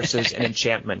Spells, Curses, and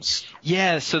Enchantments.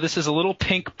 Yeah, so this is a little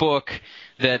pink book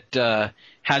that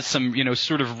has some,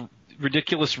 sort of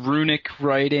ridiculous runic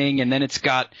writing, and then it's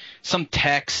got some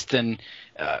text, and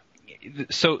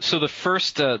so the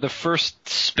first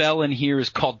spell in here is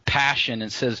called Passion.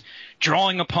 It says,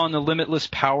 drawing upon the limitless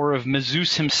power of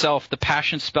Mazus himself, the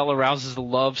passion spell arouses the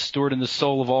love stored in the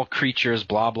soul of all creatures,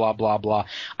 blah, blah, blah, blah.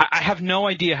 I have no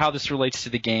idea how this relates to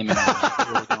the game.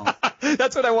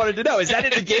 That's what I wanted to know. Is that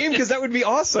in the game? Because that would be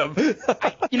awesome.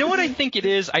 You know what I think it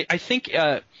is? I think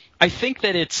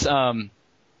that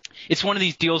it's one of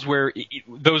these deals where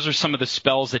those are some of the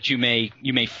spells that you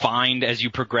may find as you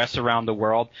progress around the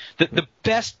world. The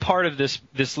best part of this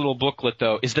little booklet,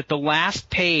 though, is that the last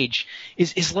page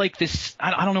is like this.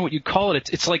 I don't know what you'd call it.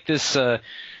 It's like this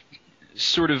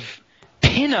sort of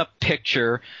pin-up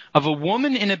picture of a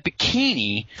woman in a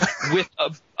bikini with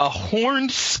a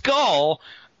horned skull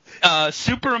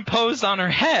superimposed on her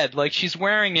head, like she's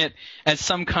wearing it as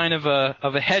some kind of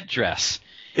a headdress.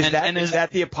 Is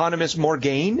that the eponymous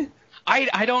Morgaine?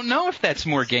 I don't know if that's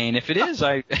Morgaine. If it is,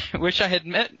 I wish I had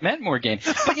met Morgaine.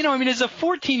 But as a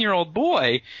 14-year-old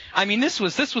boy, this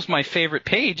was my favorite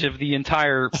page of the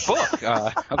entire book,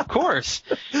 of course.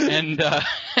 And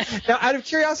now, out of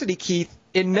curiosity, Keith,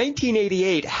 in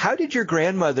 1988, how did your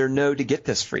grandmother know to get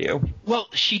this for you? Well,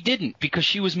 she didn't, because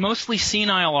she was mostly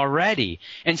senile already.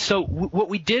 And so what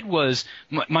we did was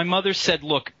my mother said,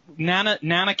 look,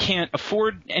 Nana can't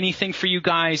afford anything for you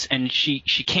guys, and she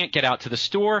can't get out to the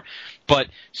store, but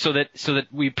so that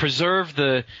we preserve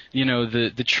the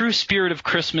true spirit of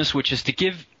Christmas, which is to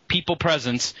give people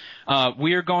presents,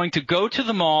 we are going to go to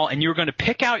the mall, and you're going to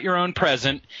pick out your own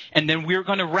present, and then we're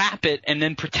going to wrap it and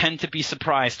then pretend to be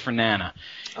surprised for Nana.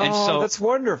 And so, that's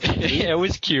wonderful. Yeah, it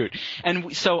was cute.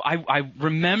 And so I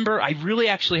remember, I really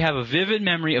actually have a vivid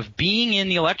memory of being in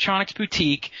the electronics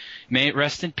boutique, may it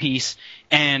rest in peace,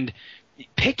 and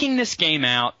picking this game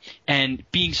out and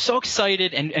being so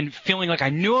excited and feeling like I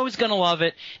knew I was going to love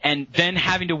it, and then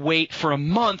having to wait for a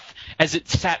month as it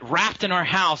sat wrapped in our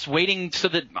house, waiting so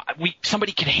that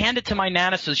somebody could hand it to my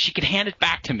Nana so she could hand it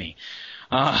back to me.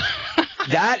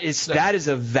 That is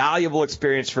a valuable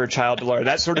experience for a child to learn.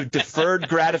 That sort of deferred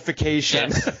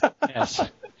gratification. Yes.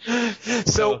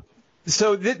 So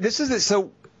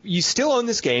you still own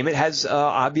this game. It has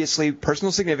obviously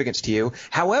personal significance to you.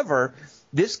 However,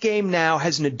 this game now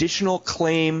has an additional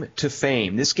claim to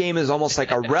fame. This game is almost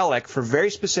like a relic for very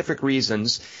specific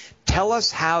reasons. Tell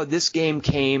us how this game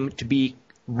came to be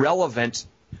relevant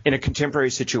in a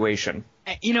contemporary situation.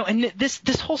 And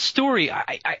this whole story,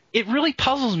 it really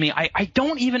puzzles me. I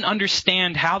don't even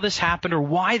understand how this happened or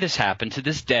why this happened to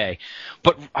this day.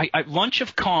 But Lunch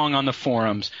of Kong on the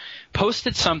forums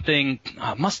posted something,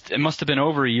 it must have been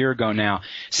over a year ago now,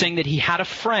 saying that he had a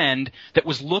friend that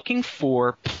was looking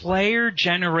for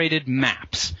player-generated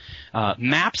maps,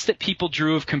 maps that people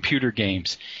drew of computer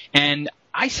games. And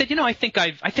I said, I think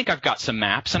I've got some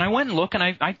maps. And I went and looked, and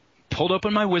I pulled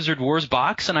open my Wizard Wars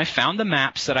box, and I found the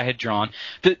maps that I had drawn.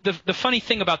 The funny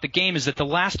thing about the game is that the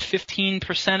last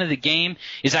 15% of the game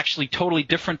is actually totally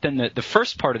different than the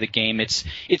first part of the game. It's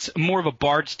more of a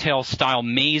Bard's Tale style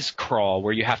maze crawl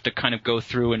where you have to kind of go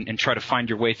through and try to find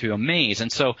your way through a maze.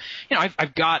 And so, I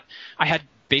had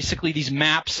basically these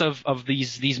maps of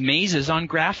these mazes on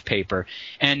graph paper,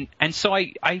 and so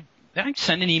I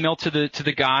sent an email to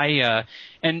the guy,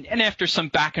 and after some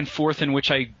back and forth in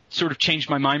which I sort of changed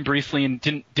my mind briefly and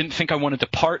didn't think I wanted to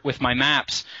part with my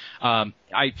maps,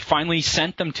 I finally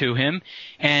sent them to him,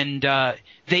 and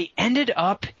they ended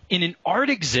up in an art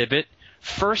exhibit,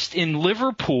 first in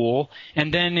Liverpool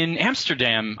and then in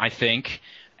Amsterdam, I think,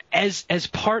 as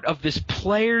part of this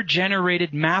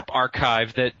player-generated map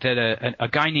archive that a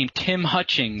guy named Tim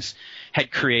Hutchings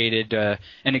had created an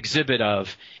exhibit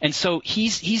of. And so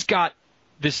he's got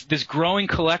this growing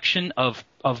collection of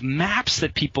maps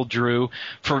that people drew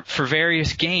for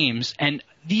various games, and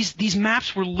these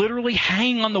maps were literally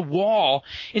hanging on the wall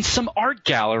in some art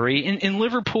gallery in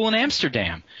Liverpool and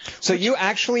Amsterdam. So you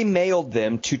actually mailed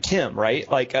them to Tim, right?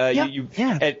 Like, yeah.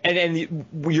 And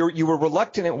you were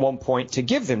reluctant at one point to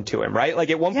give them to him, right?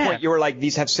 Like at one point you were like,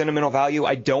 these have sentimental value.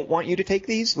 I don't want you to take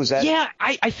these. Was that? Yeah,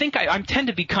 I think I tend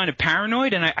to be kind of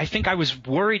paranoid, and I think I was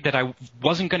worried that I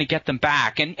wasn't going to get them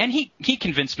back. And he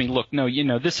convinced me, look, no,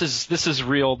 this is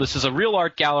real. This is a real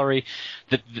art gallery.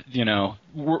 That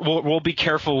we'll be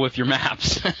careful with your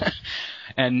maps.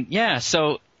 And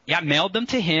mailed them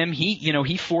to him.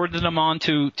 He forwarded them on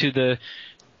to the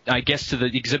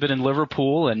exhibit in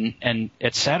Liverpool and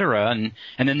et cetera,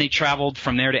 and then they traveled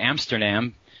from there to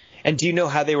Amsterdam. And do you know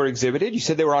how they were exhibited? You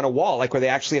said they were on a wall. Like, were they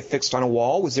actually affixed on a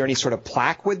wall? Was there any sort of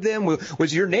plaque with them?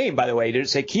 Was your name, by the way, did it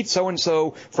say Keith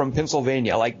so-and-so from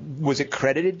Pennsylvania? Like, was it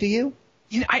credited to you?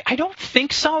 I don't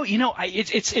think so.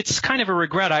 It's kind of a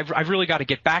regret. I've really got to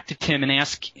get back to Tim and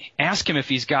ask him if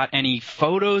he's got any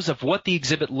photos of what the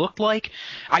exhibit looked like.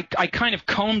 I kind of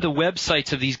combed the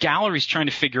websites of these galleries trying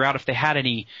to figure out if they had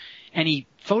any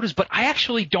photos, but I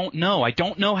actually don't know. I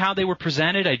don't know how they were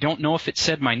presented. I don't know if it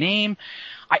said my name.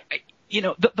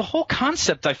 The whole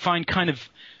concept I find kind of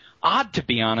odd, to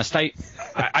be honest. I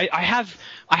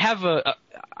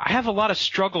have a lot of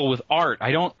struggle with art.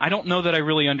 I don't know that I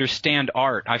really understand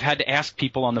art. I've had to ask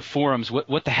people on the forums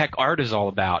what the heck art is all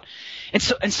about. And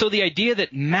so the idea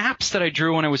that maps that I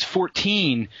drew when I was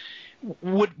 14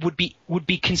 would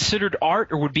be considered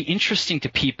art or would be interesting to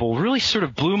people really sort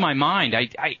of blew my mind.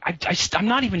 I'm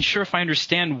not even sure if I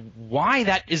understand why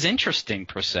that is interesting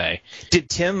per se. Did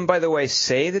Tim, by the way,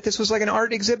 say that this was like an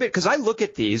art exhibit? Because I look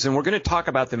at these, and we're going to talk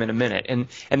about them in a minute, and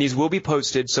these will be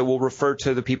posted, so we'll refer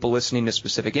to the people listening to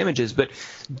specific images. But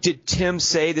did Tim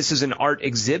say this is an art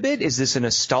exhibit? Is this a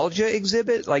nostalgia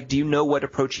exhibit? Like, do you know what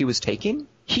approach he was taking?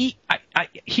 He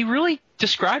really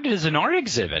described it as an art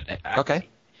exhibit. Okay.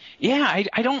 Yeah,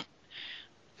 I don't.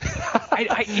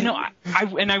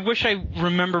 I wish I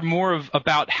remember more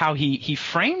about how he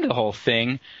framed the whole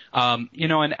thing.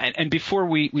 And before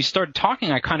we started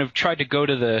talking, I kind of tried to go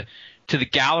to the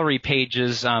gallery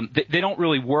pages. They don't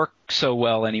really work so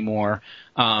well anymore.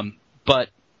 But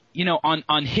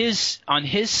on his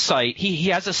site, he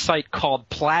has a site called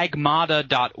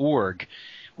plagmata.org,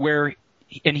 where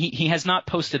he has not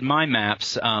posted my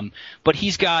maps, but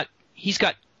he's got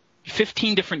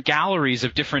 15 different galleries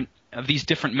of these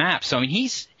different maps. So I mean,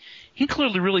 he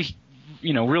clearly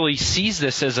really sees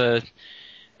this as a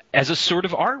sort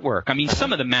of artwork. I mean,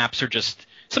 some of the maps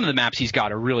he's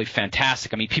got are really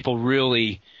fantastic. I mean, people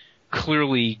really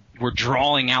clearly were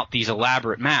drawing out these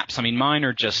elaborate maps. I mean, mine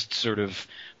are just sort of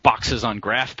boxes on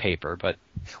graph paper, but.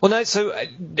 Well, no, so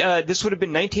this would have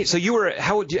been 19. So you were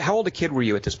how old a kid were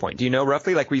you at this point? Do you know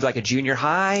roughly? Like, were you like a junior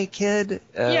high kid?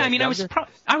 Yeah, I mean, I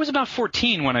was about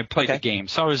 14 when I played the game,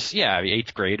 so I was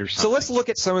 8th grade or something. So let's look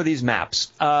at some of these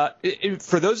maps.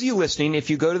 For those of you listening, if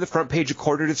you go to the front page of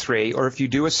Quarter to Three, or if you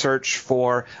do a search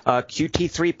for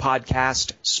QT3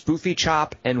 podcast, Spoofy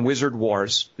Chop, and Wizard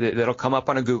Wars, that'll come up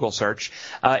on a Google search.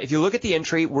 If you look at the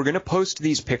entry, we're going to post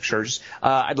these pictures.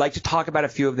 I'd like to talk about a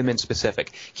few of them in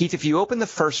specific. Keith, if you open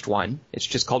the first one, it's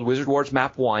just called Wizard Wars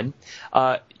Map 1.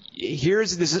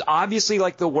 This is obviously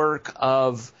like the work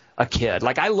of a kid.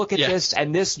 Like, I look at this,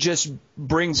 and this just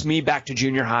brings me back to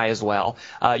junior high as well.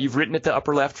 You've written at the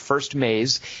upper left, first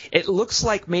maze. It looks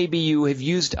like maybe you have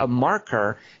used a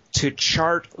marker to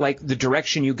chart like the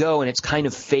direction you go, and it's kind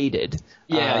of faded.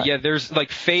 There's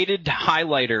like faded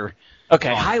highlighter.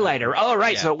 Okay, highlighter. Oh,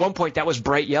 right. Yeah. So at one point that was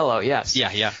bright yellow. Yes.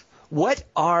 Yeah. What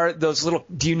are those little?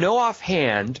 Do you know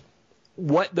offhand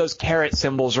what those caret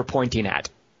symbols are pointing at?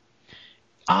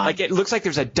 Like, it looks like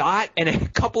there's a dot and a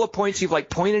couple of points you've like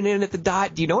pointed in at the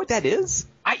dot. Do you know what that is?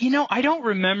 I don't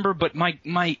remember, but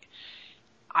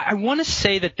I want to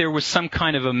say that there was some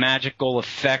kind of a magical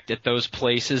effect at those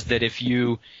places that if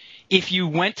you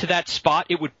went to that spot,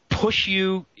 it would push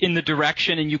you in the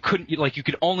direction, and you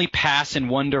could only pass in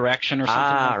one direction or something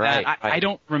like right, that. I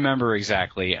don't remember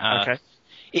exactly. Okay.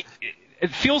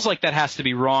 It feels like that has to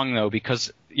be wrong, though,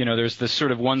 because there's this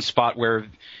sort of one spot where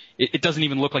it doesn't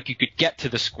even look like you could get to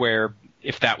the square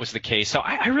if that was the case. So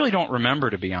I really don't remember,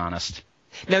 to be honest.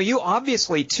 Now, you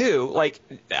obviously, too, like,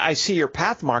 I see your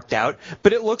path marked out,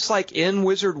 but it looks like in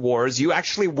Wizard Wars, you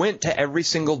actually went to every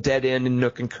single dead end and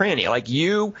nook and cranny. Like,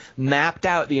 you mapped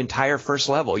out the entire first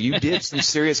level. You did some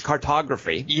serious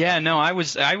cartography. Yeah, no, I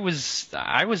was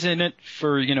in it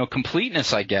for,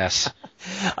 completeness, I guess.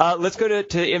 Let's go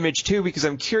to image 2, because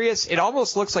I'm curious. It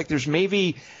almost looks like there's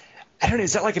maybe, I don't know,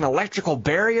 is that like an electrical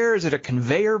barrier? Is it a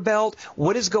conveyor belt?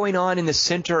 What is going on in the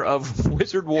center of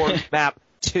Wizard Wars map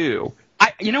 2?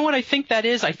 You know what I think that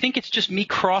is? I think it's just me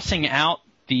crossing out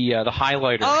the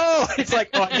highlighter. Oh, it's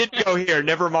like, I didn't go here.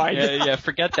 Never mind. Yeah,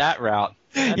 forget that route.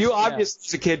 You obviously,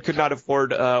 as a kid, could not afford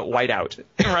whiteout.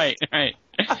 Right.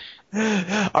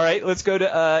 All right, let's go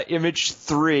to image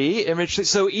 3.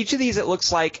 So each of these, it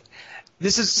looks like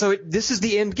this is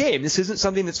the end game. This isn't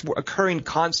something that's occurring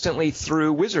constantly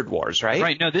through Wizard Wars, right?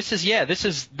 Right. No, this is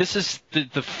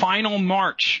the final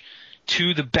march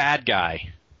to the bad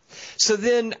guy. So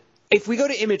then, if we go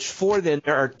to image 4, then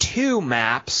there are 2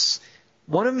 maps.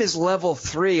 One of them is level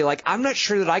 3. Like, I'm not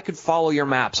sure that I could follow your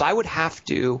maps. I would have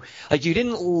to. Like, you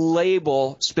didn't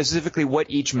label specifically what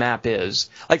each map is.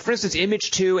 Like, for instance,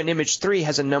 image 2 and image 3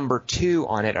 has a number 2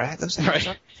 on it. Those things are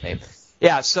the same.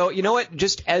 Yeah, so you know what?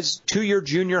 Just as to your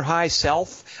junior high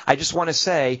self, I just want to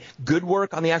say good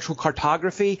work on the actual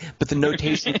cartography, but the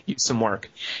notation needs some work.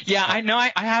 Yeah, I know.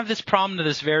 I have this problem to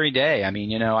this very day. I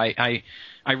mean,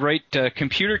 I write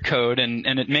computer code, and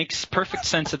it makes perfect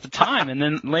sense at the time. And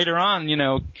then later on,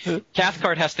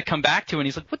 Cathcart has to come back to it, and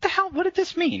he's like, what the hell? What did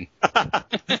this mean?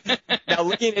 Now,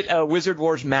 looking at Wizard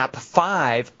Wars Map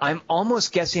 5, I'm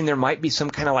almost guessing there might be some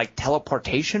kind of like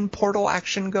teleportation portal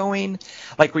action going,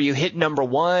 like where you hit number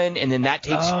 1, and then that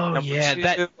takes you to number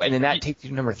 2, and then that takes you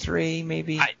to number 3,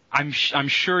 maybe? I'm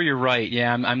sure you're right.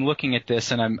 Yeah, I'm looking at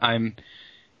this, and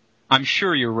I'm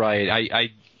sure you're right.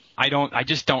 I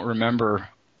just don't remember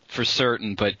for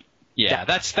certain, but yeah,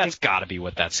 that's got to be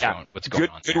what's going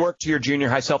on. Good work to your junior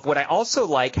high self. What I also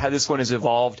like how this one has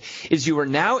evolved is you are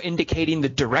now indicating the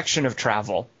direction of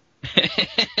travel.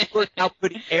 We're now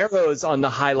putting arrows on the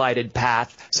highlighted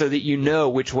path so that you know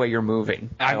which way you're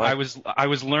moving. I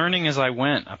was learning as I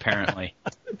went, apparently.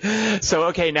 So,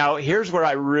 okay, now here's where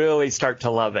I really start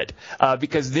to love it,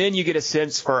 because then you get a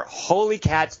sense for, holy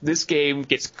cats, this game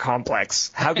gets complex.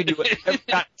 How could you have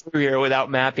gotten through here without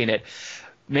mapping it?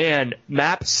 Man,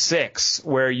 map 6,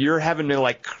 where you're having to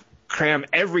like cram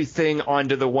everything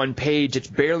onto the one page. It's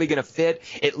barely going to fit.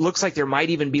 It looks like there might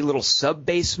even be little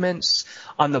sub-basements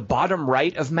on the bottom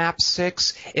right of map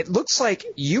 6. It looks like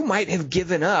you might have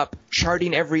given up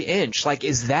charting every inch. Like,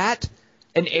 is that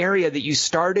an area that you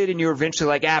started and you were eventually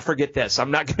like, forget this.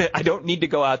 I don't need to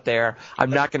go out there. I'm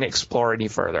not going to explore any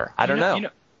further. I don't know.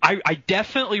 I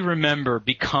definitely remember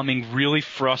becoming really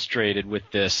frustrated with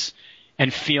this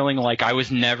and feeling like I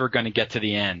was never going to get to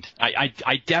the end.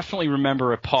 I definitely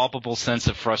remember a palpable sense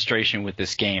of frustration with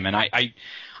this game, and I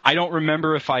don't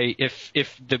remember if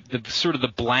the sort of the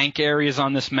blank areas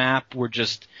on this map were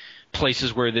just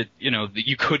places where that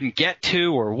you couldn't get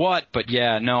to or what. But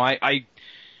yeah, no, I've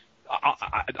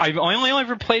only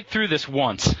ever played through this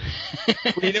once.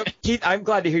 Keith, I'm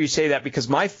glad to hear you say that, because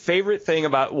my favorite thing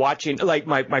about watching, like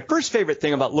my first favorite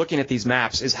thing about looking at these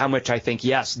maps is how much I think,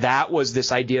 yes, that was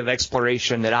this idea of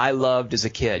exploration that I loved as a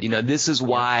kid. This is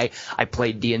why I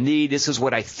played D&D. This is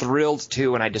what I thrilled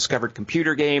to when I discovered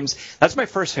computer games. That's my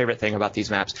first favorite thing about these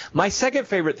maps. My second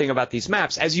favorite thing about these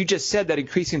maps, as you just said, that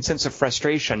increasing sense of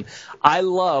frustration, I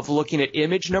love looking at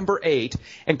image number 8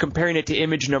 and comparing it to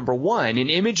image number 1. In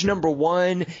image number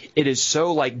 1, it is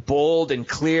so like bold and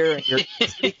clear, and you're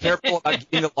pretty careful about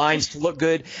getting the lines to look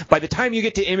good. By the time you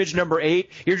get to image number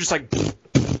 8, you're just like,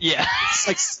 yeah, it's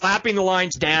like slapping the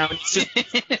lines down. It's just,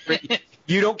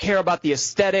 you don't care about the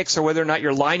aesthetics or whether or not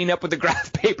you're lining up with the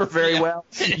graph paper very well.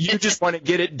 You just want to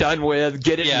get it done with,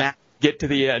 get it mapped, get to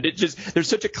the end. There's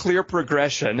such a clear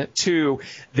progression to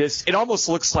this. It almost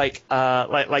looks like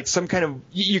some kind of,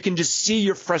 you can just see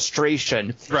your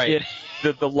frustration. Right.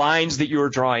 In the lines that you were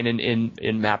drawing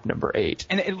in map number 8.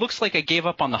 And it looks like I gave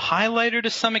up on the highlighter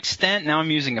to some extent. Now I'm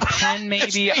using a pen,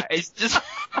 maybe. It's just.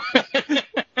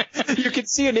 You can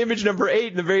see in image number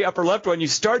 8 in the very upper left one, you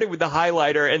started with the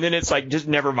highlighter, and then it's like, just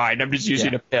never mind, I'm just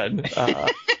using a pen.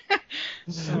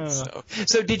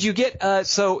 So did you get,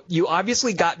 so you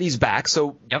obviously got these back,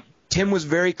 so yep. Tim was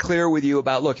very clear with you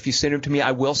about, look, if you send them to me,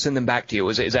 I will send them back to you.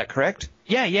 Is that correct?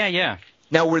 Yeah.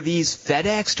 Now, were these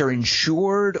FedExed or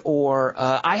insured, or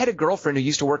I had a girlfriend who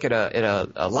used to work at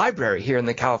a library here in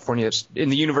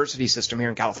the university system here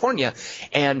in California,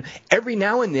 and every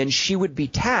now and then she would be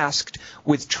tasked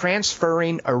with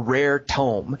transferring a rare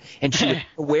tome, and she would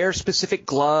wear specific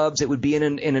gloves. It would be in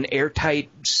an airtight,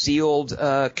 sealed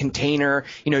container.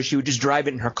 She would just drive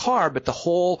it in her car, but the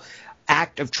whole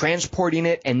act of transporting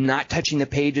it and not touching the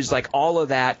pages, like all of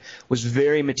that was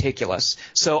very meticulous.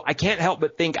 So I can't help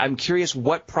but think, I'm curious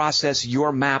what process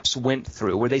your maps went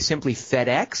through. Were they simply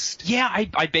FedExed? Yeah,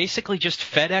 I basically just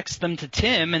FedExed them to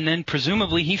Tim, and then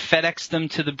presumably he FedExed them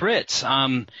to the Brits.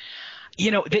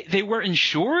 They were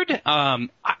insured. I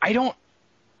don't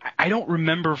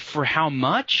remember for how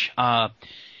much. I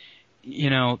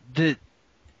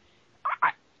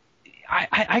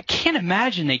can't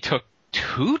imagine they took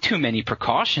too many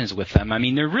precautions with them. I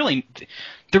mean, they're really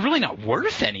not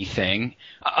worth anything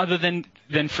other than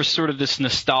for sort of this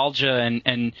nostalgia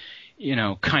and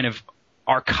kind of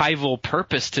archival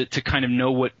purpose to kind of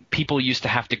know what people used to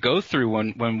have to go through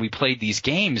when we played these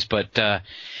games. But I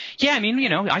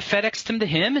FedExed them to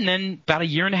him, and then about a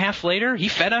year and a half later, he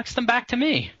FedExed them back to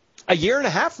me. A year and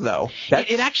a half, though.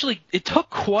 It took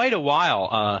quite a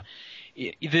while.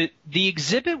 The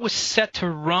exhibit was set to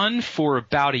run for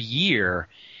about a year,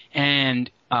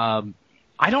 and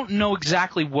I don't know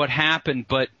exactly what happened,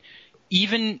 but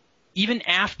even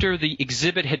after the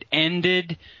exhibit had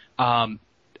ended,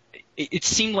 it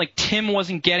seemed like Tim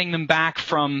wasn't getting them back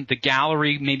from the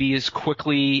gallery maybe as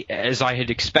quickly as I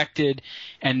had expected,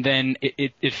 and then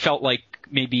it felt like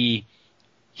maybe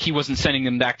he wasn't sending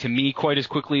them back to me quite as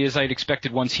quickly as I'd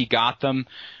expected once he got them.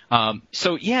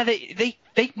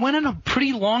 They went on a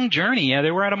pretty long journey. Yeah,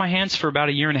 they were out of my hands for about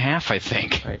a year and a half, I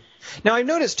think. Right. Now, I've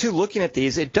noticed, too, looking at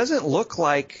these, it doesn't look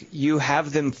like you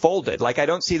have them folded. Like, I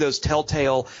don't see those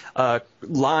telltale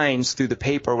lines through the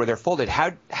paper where they're folded.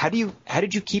 How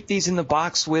did you keep these in the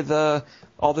box with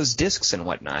all those discs and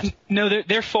whatnot? No,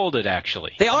 they're folded,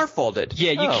 actually. They are folded?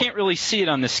 Yeah, you can't really see it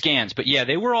on the scans, but yeah,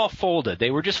 they were all folded.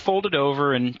 They were just folded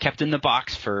over and kept in the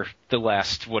box for the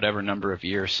last whatever number of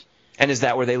years. And is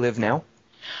that where they live now?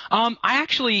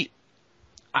 I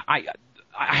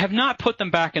have not put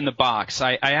them back in the box.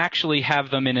 I actually have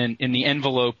them in the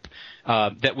envelope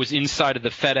that was inside of the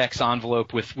FedEx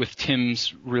envelope with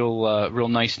Tim's real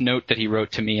nice note that he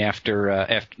wrote to me after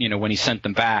when he sent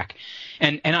them back.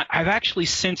 And I've actually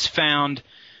since found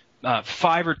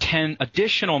 5 or 10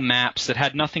 additional maps that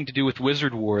had nothing to do with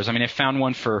Wizard Wars. I mean, I found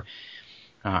one for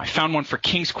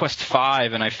King's Quest V,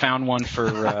 and I found one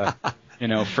for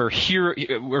for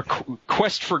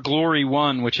Quest for Glory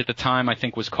 1, which at the time I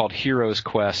think was called Heroes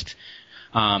Quest.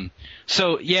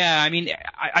 So yeah, I mean,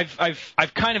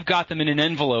 I've kind of got them in an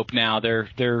envelope now.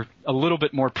 They're a little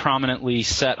bit more prominently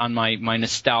set on my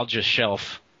nostalgia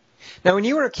shelf. Now, when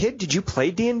you were a kid, did you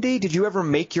play D&D? Did you ever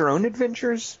make your own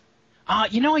adventures? I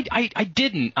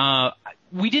didn't.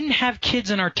 We didn't have kids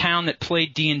in our town that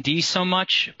played D&D so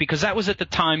much, because that was at the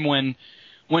time when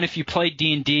if you played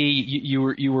D&D,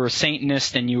 you were a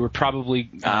Satanist and you were probably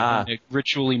going to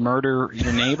ritually murder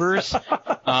your neighbors.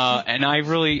 And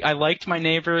I liked my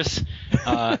neighbors.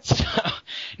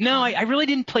 No, I really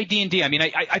didn't play D&D. I mean,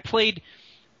 I played,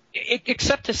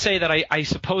 except to say that I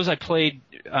suppose I played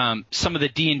some of the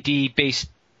D&D based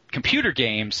computer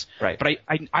games. Right. But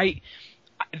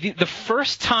the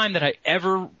first time that I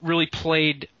ever really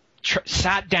played,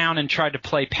 sat down and tried to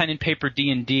play pen and paper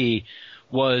D&D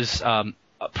was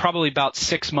probably about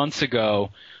 6 months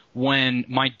ago, when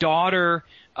my daughter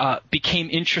became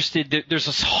interested. There's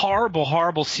this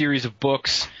horrible series of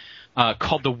books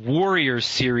called the Warriors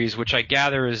series, which I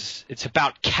gather it's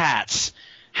about cats,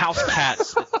 house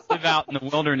cats that live out in the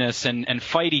wilderness and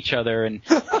fight each other, and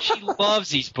she loves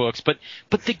these books. But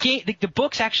the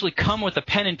books actually come with a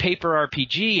pen and paper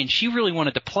RPG, and she really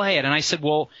wanted to play it. And I said,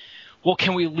 well,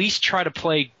 can we at least try to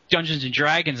play Dungeons and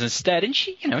Dragons instead? And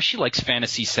she likes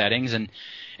fantasy settings, and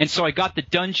so I got the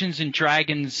Dungeons and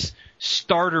Dragons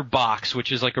starter box,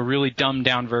 which is like a really dumbed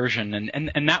down version,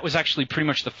 and that was actually pretty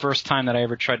much the first time that I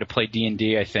ever tried to play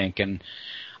D&D, I think. And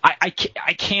I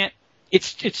can't.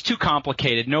 It's too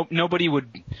complicated. Nobody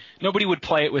would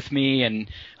play it with me, and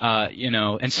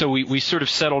and so we sort of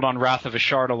settled on Wrath of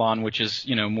Ashardalon, which is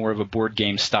more of a board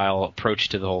game style approach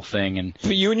to the whole thing. And so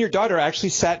you and your daughter actually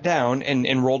sat down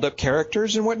and rolled up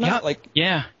characters and whatnot.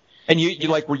 Yeah. And you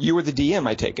were the DM,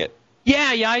 I take it.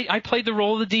 Yeah. I played the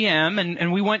role of the DM,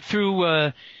 and we went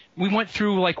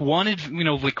through like one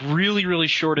really really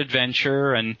short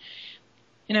adventure. And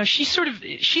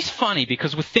she's funny,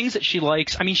 because with things that she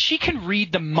likes, I mean, she can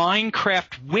read the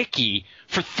Minecraft wiki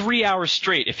for 3 hours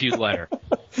straight if you'd let her.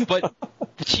 But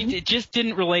it just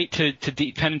didn't relate to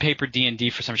pen and paper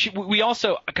D&D for some reason. We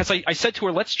also, because I said to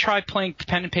her, let's try playing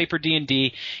pen and paper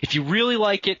D&D. If you really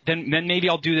like it, then maybe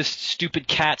I'll do this stupid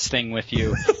cats thing with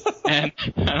you. And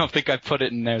I don't think I put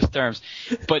it in those terms.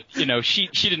 But, she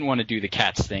didn't want to do the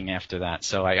cats thing after that,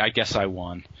 so I guess I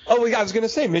won. Oh, I was going to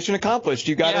say, mission accomplished.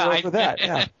 You got it over that.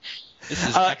 Yeah. This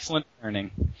is excellent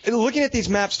learning. Looking at these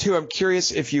maps, too, I'm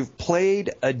curious if you've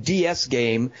played a DS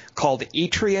game called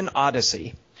Etrian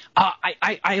Odyssey.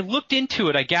 I looked into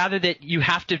it. I gather that you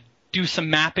have to do some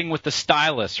mapping with the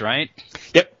stylus, right?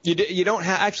 Yep. You don't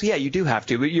have – actually, yeah, you do have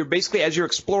to. But you're basically, as you're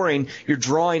exploring, you're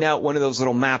drawing out one of those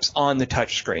little maps on the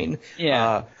touchscreen.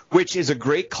 Yeah. Which is a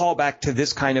great callback to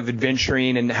this kind of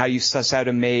adventuring and how you suss out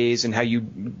a maze and how you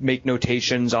make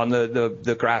notations on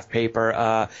the graph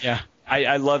paper. Yeah.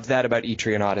 I love that about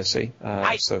Etrian Odyssey.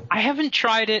 I haven't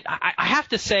tried it. I have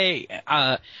to say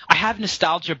I have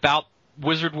nostalgia about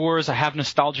Wizard Wars. I have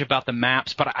nostalgia about the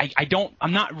maps, but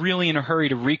I'm not really in a hurry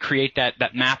to recreate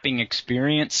that mapping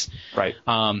experience. Right.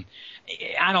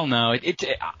 I don't know.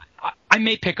 I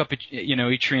may pick up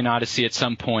Etrian Odyssey at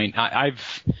some point.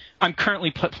 I'm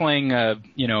currently playing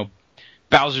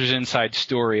Bowser's Inside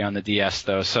Story on the DS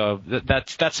though, so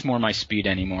that's more my speed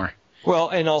anymore. Well,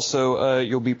 and also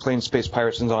you'll be playing Space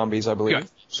Pirates and Zombies, I believe. Yeah.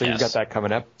 So you've got that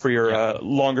coming up for your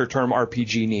longer-term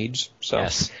RPG needs. So.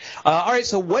 Yes. All right,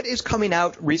 so what is coming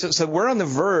out recently? So we're on the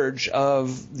verge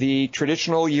of the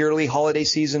traditional yearly holiday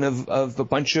season of a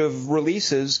bunch of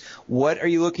releases. What are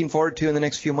you looking forward to in the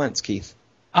next few months, Keith?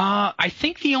 I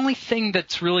think the only thing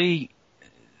that's really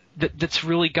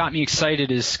got me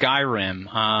excited is Skyrim.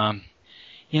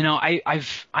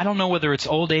 I don't know whether it's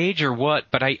old age or what,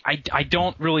 but I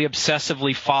don't really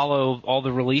obsessively follow all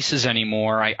the releases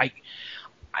anymore.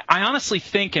 I honestly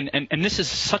think, and this is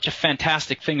such a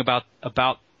fantastic thing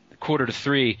about Quarter to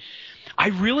Three, I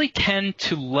really tend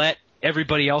to let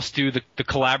everybody else do the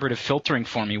collaborative filtering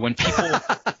for me. When people,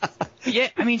 yeah,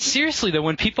 I mean, seriously though,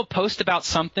 when people post about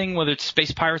something, whether it's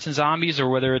Space Pirates and Zombies or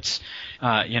whether it's,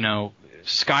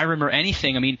 Skyrim or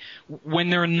anything, I mean, when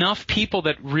there are enough people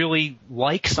that really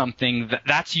like something,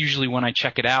 that's usually when I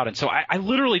check it out. And so I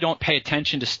literally don't pay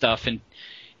attention to stuff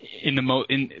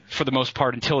for the most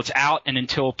part until it's out and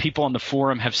until people on the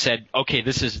forum have said, okay,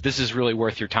 this is really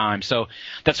worth your time. So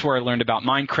that's where I learned about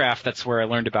Minecraft. That's where I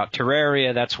learned about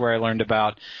Terraria. That's where I learned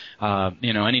about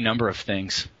any number of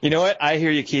things. You know what? I hear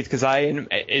you, Keith, because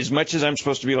as much as I'm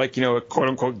supposed to be like, a quote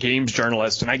unquote games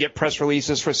journalist, and I get press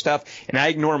releases for stuff, and I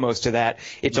ignore most of that.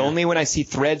 It's only when I see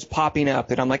threads popping up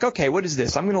that I'm like, okay, what is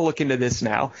this? I'm going to look into this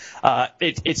now.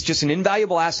 It's just an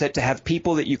invaluable asset to have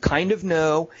people that you kind of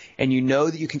know, and you know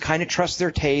that you can kind of trust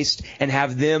their taste and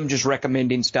have them just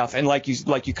recommending stuff. And like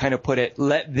you kind of put it,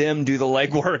 let them do the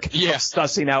legwork of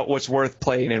sussing out what's worth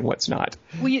playing and what's not.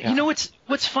 Well, you know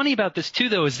what's funny about this too,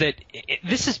 though, is that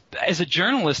this is, as a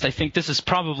journalist, I think this is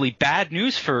probably bad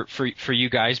news for you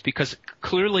guys, because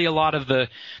clearly a lot of the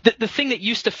thing that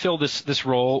used to fill this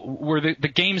role were the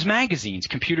games magazines,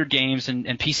 Computer Games and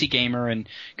PC Gamer and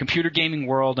Computer Gaming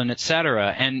World and et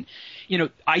cetera. And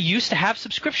I used to have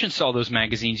subscriptions to all those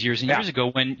magazines years and years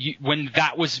ago when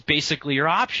that was basically your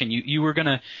option. You were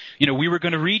gonna, we were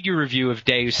gonna read your review of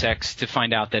Deus Ex to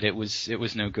find out that it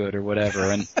was no good or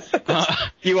whatever. And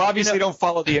you obviously don't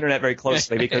follow the internet very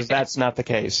closely, because that's not the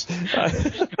case.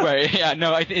 Right? Yeah.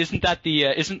 No. Isn't that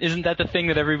the thing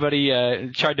that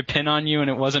everybody tried to pin on you and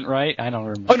it wasn't right? I don't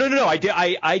remember. Oh no.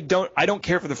 I don't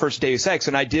care for the first Deus Ex,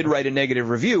 and I did write a negative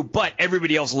review, but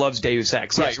everybody else loves Deus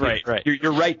Ex. Right.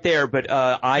 You're right there, but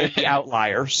I am the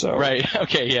outlier. So right.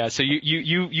 Okay. Yeah. So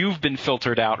you've been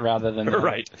filtered out rather than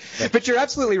right. But you're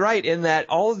absolutely right in that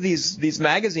all of these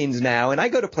magazines now, and I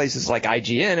go to places like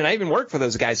IGN, and I even work for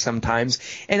those guys sometimes,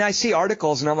 and I see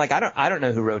articles, and I'm like, I don't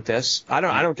know who wrote this. I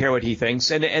don't care what he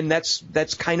thinks, and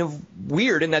that's kind of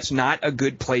weird, and that's not a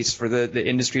good place for the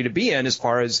industry to be in, as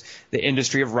far as the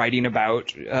industry of writing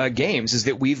about games, is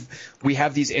that we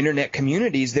have these internet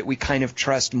communities that we kind of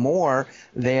trust more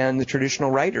than the traditional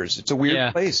writers. It's a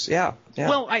weird place. Yeah.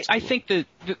 Well, I think that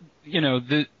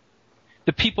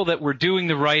the people that were doing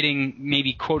the writing,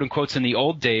 maybe quote unquote in the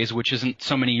old days, which isn't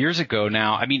so many years ago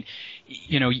now. I mean,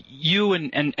 you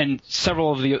and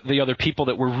several of the other people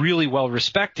that were really well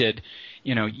respected,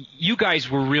 you guys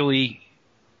were really,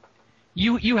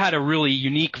 you had a really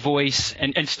unique voice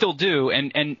and still do,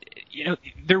 and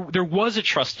there was a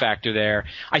trust factor there.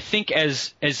 I think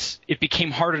as it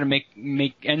became harder to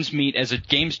make ends meet as a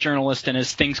games journalist, and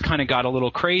as things kind of got a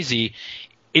little crazy,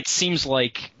 it seems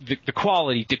like the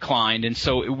quality declined, and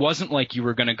so it wasn't like you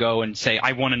were going to go and say,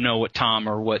 I want to know what Tom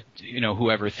or what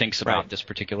whoever thinks about this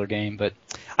particular game. But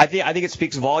I think it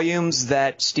speaks volumes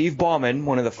that Steve Bauman,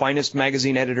 one of the finest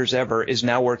magazine editors ever, is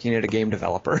now working at a game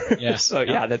developer. Yeah. So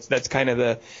that's kind of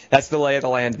the lay of the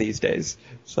land these days.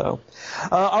 So,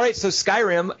 all right. So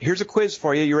Skyrim, here's a quiz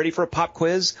for you. You ready for a pop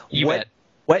quiz? You bet.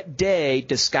 What day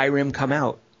does Skyrim come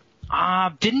out?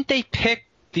 Didn't they pick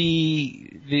the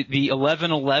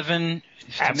 11/11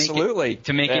 absolutely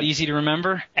to make it easy to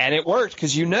remember, and it worked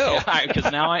because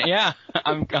because now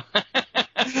I'm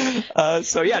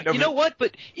so yeah, you know what,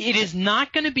 but it is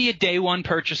not going to be a day one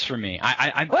purchase for me.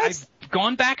 I've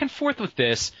gone back and forth with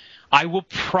this. I will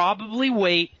probably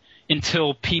wait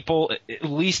until people, at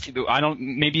least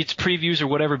maybe it's previews or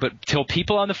whatever, but till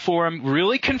people on the forum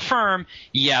really confirm,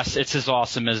 yes, it's as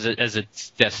awesome as it's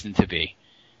destined to be.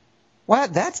 Well,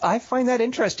 I find that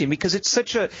interesting, because it's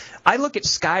I look at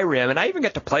Skyrim, and I even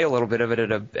got to play a little bit of it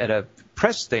at a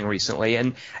press thing recently,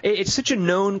 and it's such a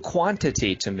known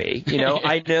quantity to me.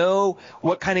 I know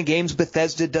what kind of games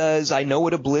Bethesda does. I know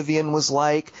what Oblivion was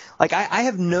like. Like, I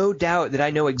have no doubt that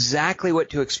I know exactly what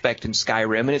to expect in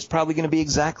Skyrim, and it's probably going to be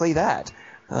exactly that.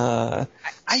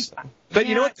 But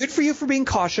you know what? Good for you for being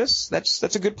cautious.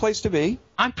 That's a good place to be.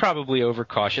 I'm probably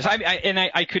overcautious.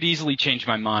 I could easily change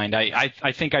my mind.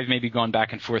 I think I've maybe gone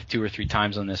back and forth 2 or 3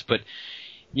 times on this, but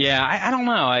yeah, I don't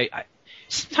know.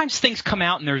 Sometimes things come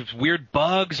out and there's weird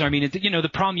bugs. I mean, the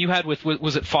problem you had with,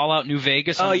 was it Fallout New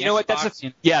Vegas? Oh, you know what?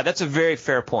 That's a very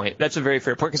fair point. That's a very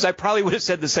fair point, because I probably would have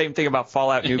said the same thing about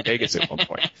Fallout New Vegas at one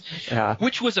point. Yeah.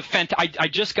 Which was I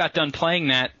just got done playing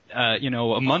that,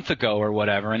 a month ago or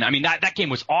whatever, and I mean that game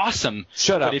was awesome.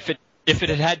 Shut up. But if it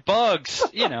had bugs,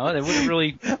 they wouldn't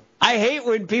really. I hate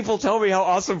when people tell me how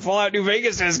awesome Fallout New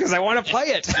Vegas is, because I want to play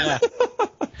it.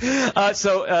 Yeah.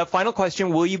 So, final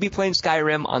question: will you be playing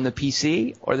Skyrim on the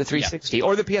PC or the 360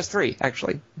 or the PS3?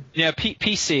 Actually. Yeah,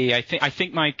 PC. I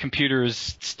think my computer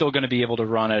is still going to be able to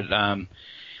run it.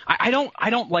 I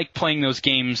don't like playing those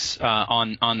games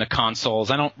on the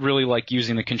consoles. I don't really like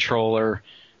using the controller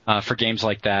for games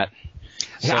like that.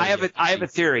 So, I have a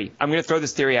theory. I'm going to throw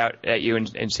this theory out at you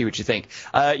and see what you think.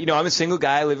 I'm a single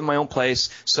guy. I live in my own place.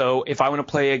 So if I want to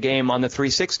play a game on the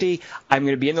 360, I'm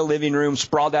going to be in the living room,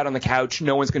 sprawled out on the couch.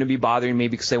 No one's going to be bothering me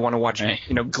because they want to watch,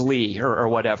 Glee or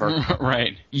whatever.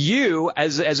 Right. You,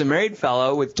 as a married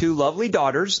fellow with 2 lovely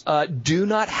daughters, do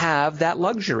not have that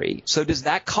luxury. So does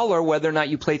that color whether or not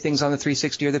you play things on the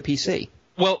 360 or the PC?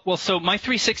 Well, so my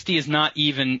 360 is not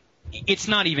even. It's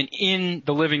not even in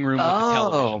the living room with the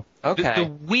television. Okay. The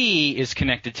Wii is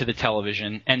connected to the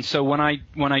television, and so when I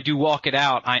do walk it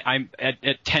out, I'm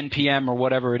at 10 p.m. or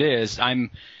whatever it is,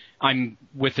 I'm I'm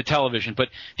with the television. But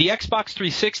the Xbox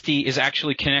 360 is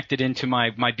actually connected into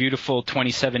my beautiful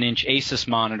 27-inch Asus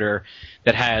monitor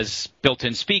that has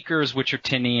built-in speakers, which are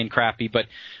tinny and crappy. But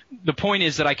the point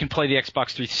is that I can play the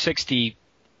Xbox 360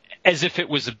 as if it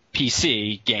was a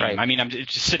PC game. Right. I mean, I'm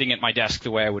just sitting at my desk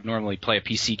the way I would normally play a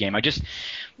PC game.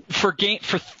 For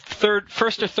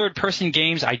first or third person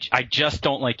games, I just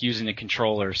don't like using the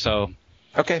controller. So.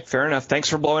 Okay, fair enough. Thanks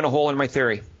for blowing a hole in my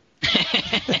theory.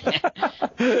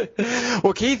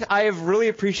 Well, Keith, I have really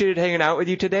appreciated hanging out with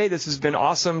you today. This has been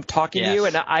awesome talking to you,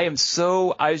 and I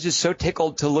was just so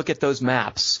tickled to look at those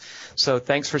maps. So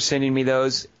thanks for sending me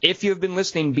those. If you have been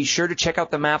listening, be sure to check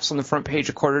out the maps on the front page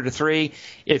of 2:45.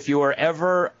 If you are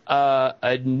ever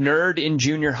a nerd in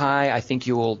junior high, I think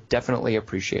you will definitely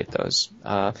appreciate those.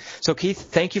 So Keith,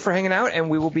 thank you for hanging out,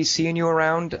 and we will be seeing you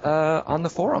around on the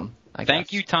forum.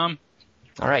 Thank you, Tom.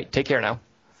 All right, take care now.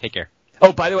 Take care.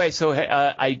 Oh, by the way, so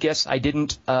I guess I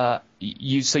didn't. So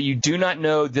you do not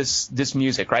know this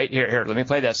music, right? Here, let me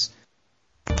play this.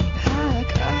 I'm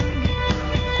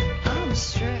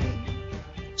straight.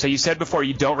 So you said before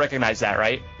you don't recognize that,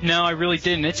 right? No, I really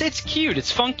didn't. It's cute.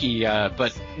 It's funky,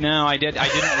 but no, I didn't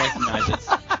recognize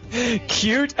it.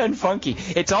 Cute and funky.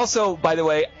 It's also, by the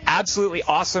way, absolutely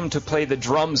awesome to play the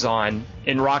drums on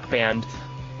in Rock Band,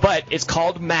 but it's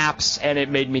called Maps, and it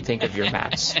made me think of your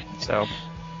maps. So.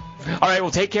 All right, well,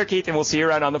 take care, Keith, and we'll see you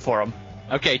around on the forum.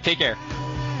 Okay, take care.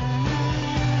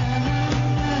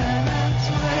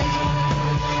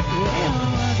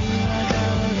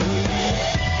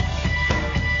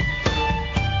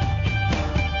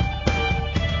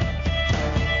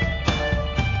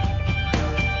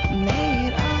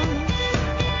 Made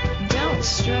of, don't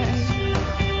stray.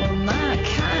 Well, my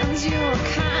kind's your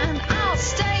kind. I'll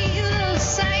stay the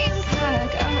same.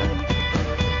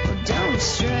 Well, don't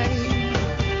stray.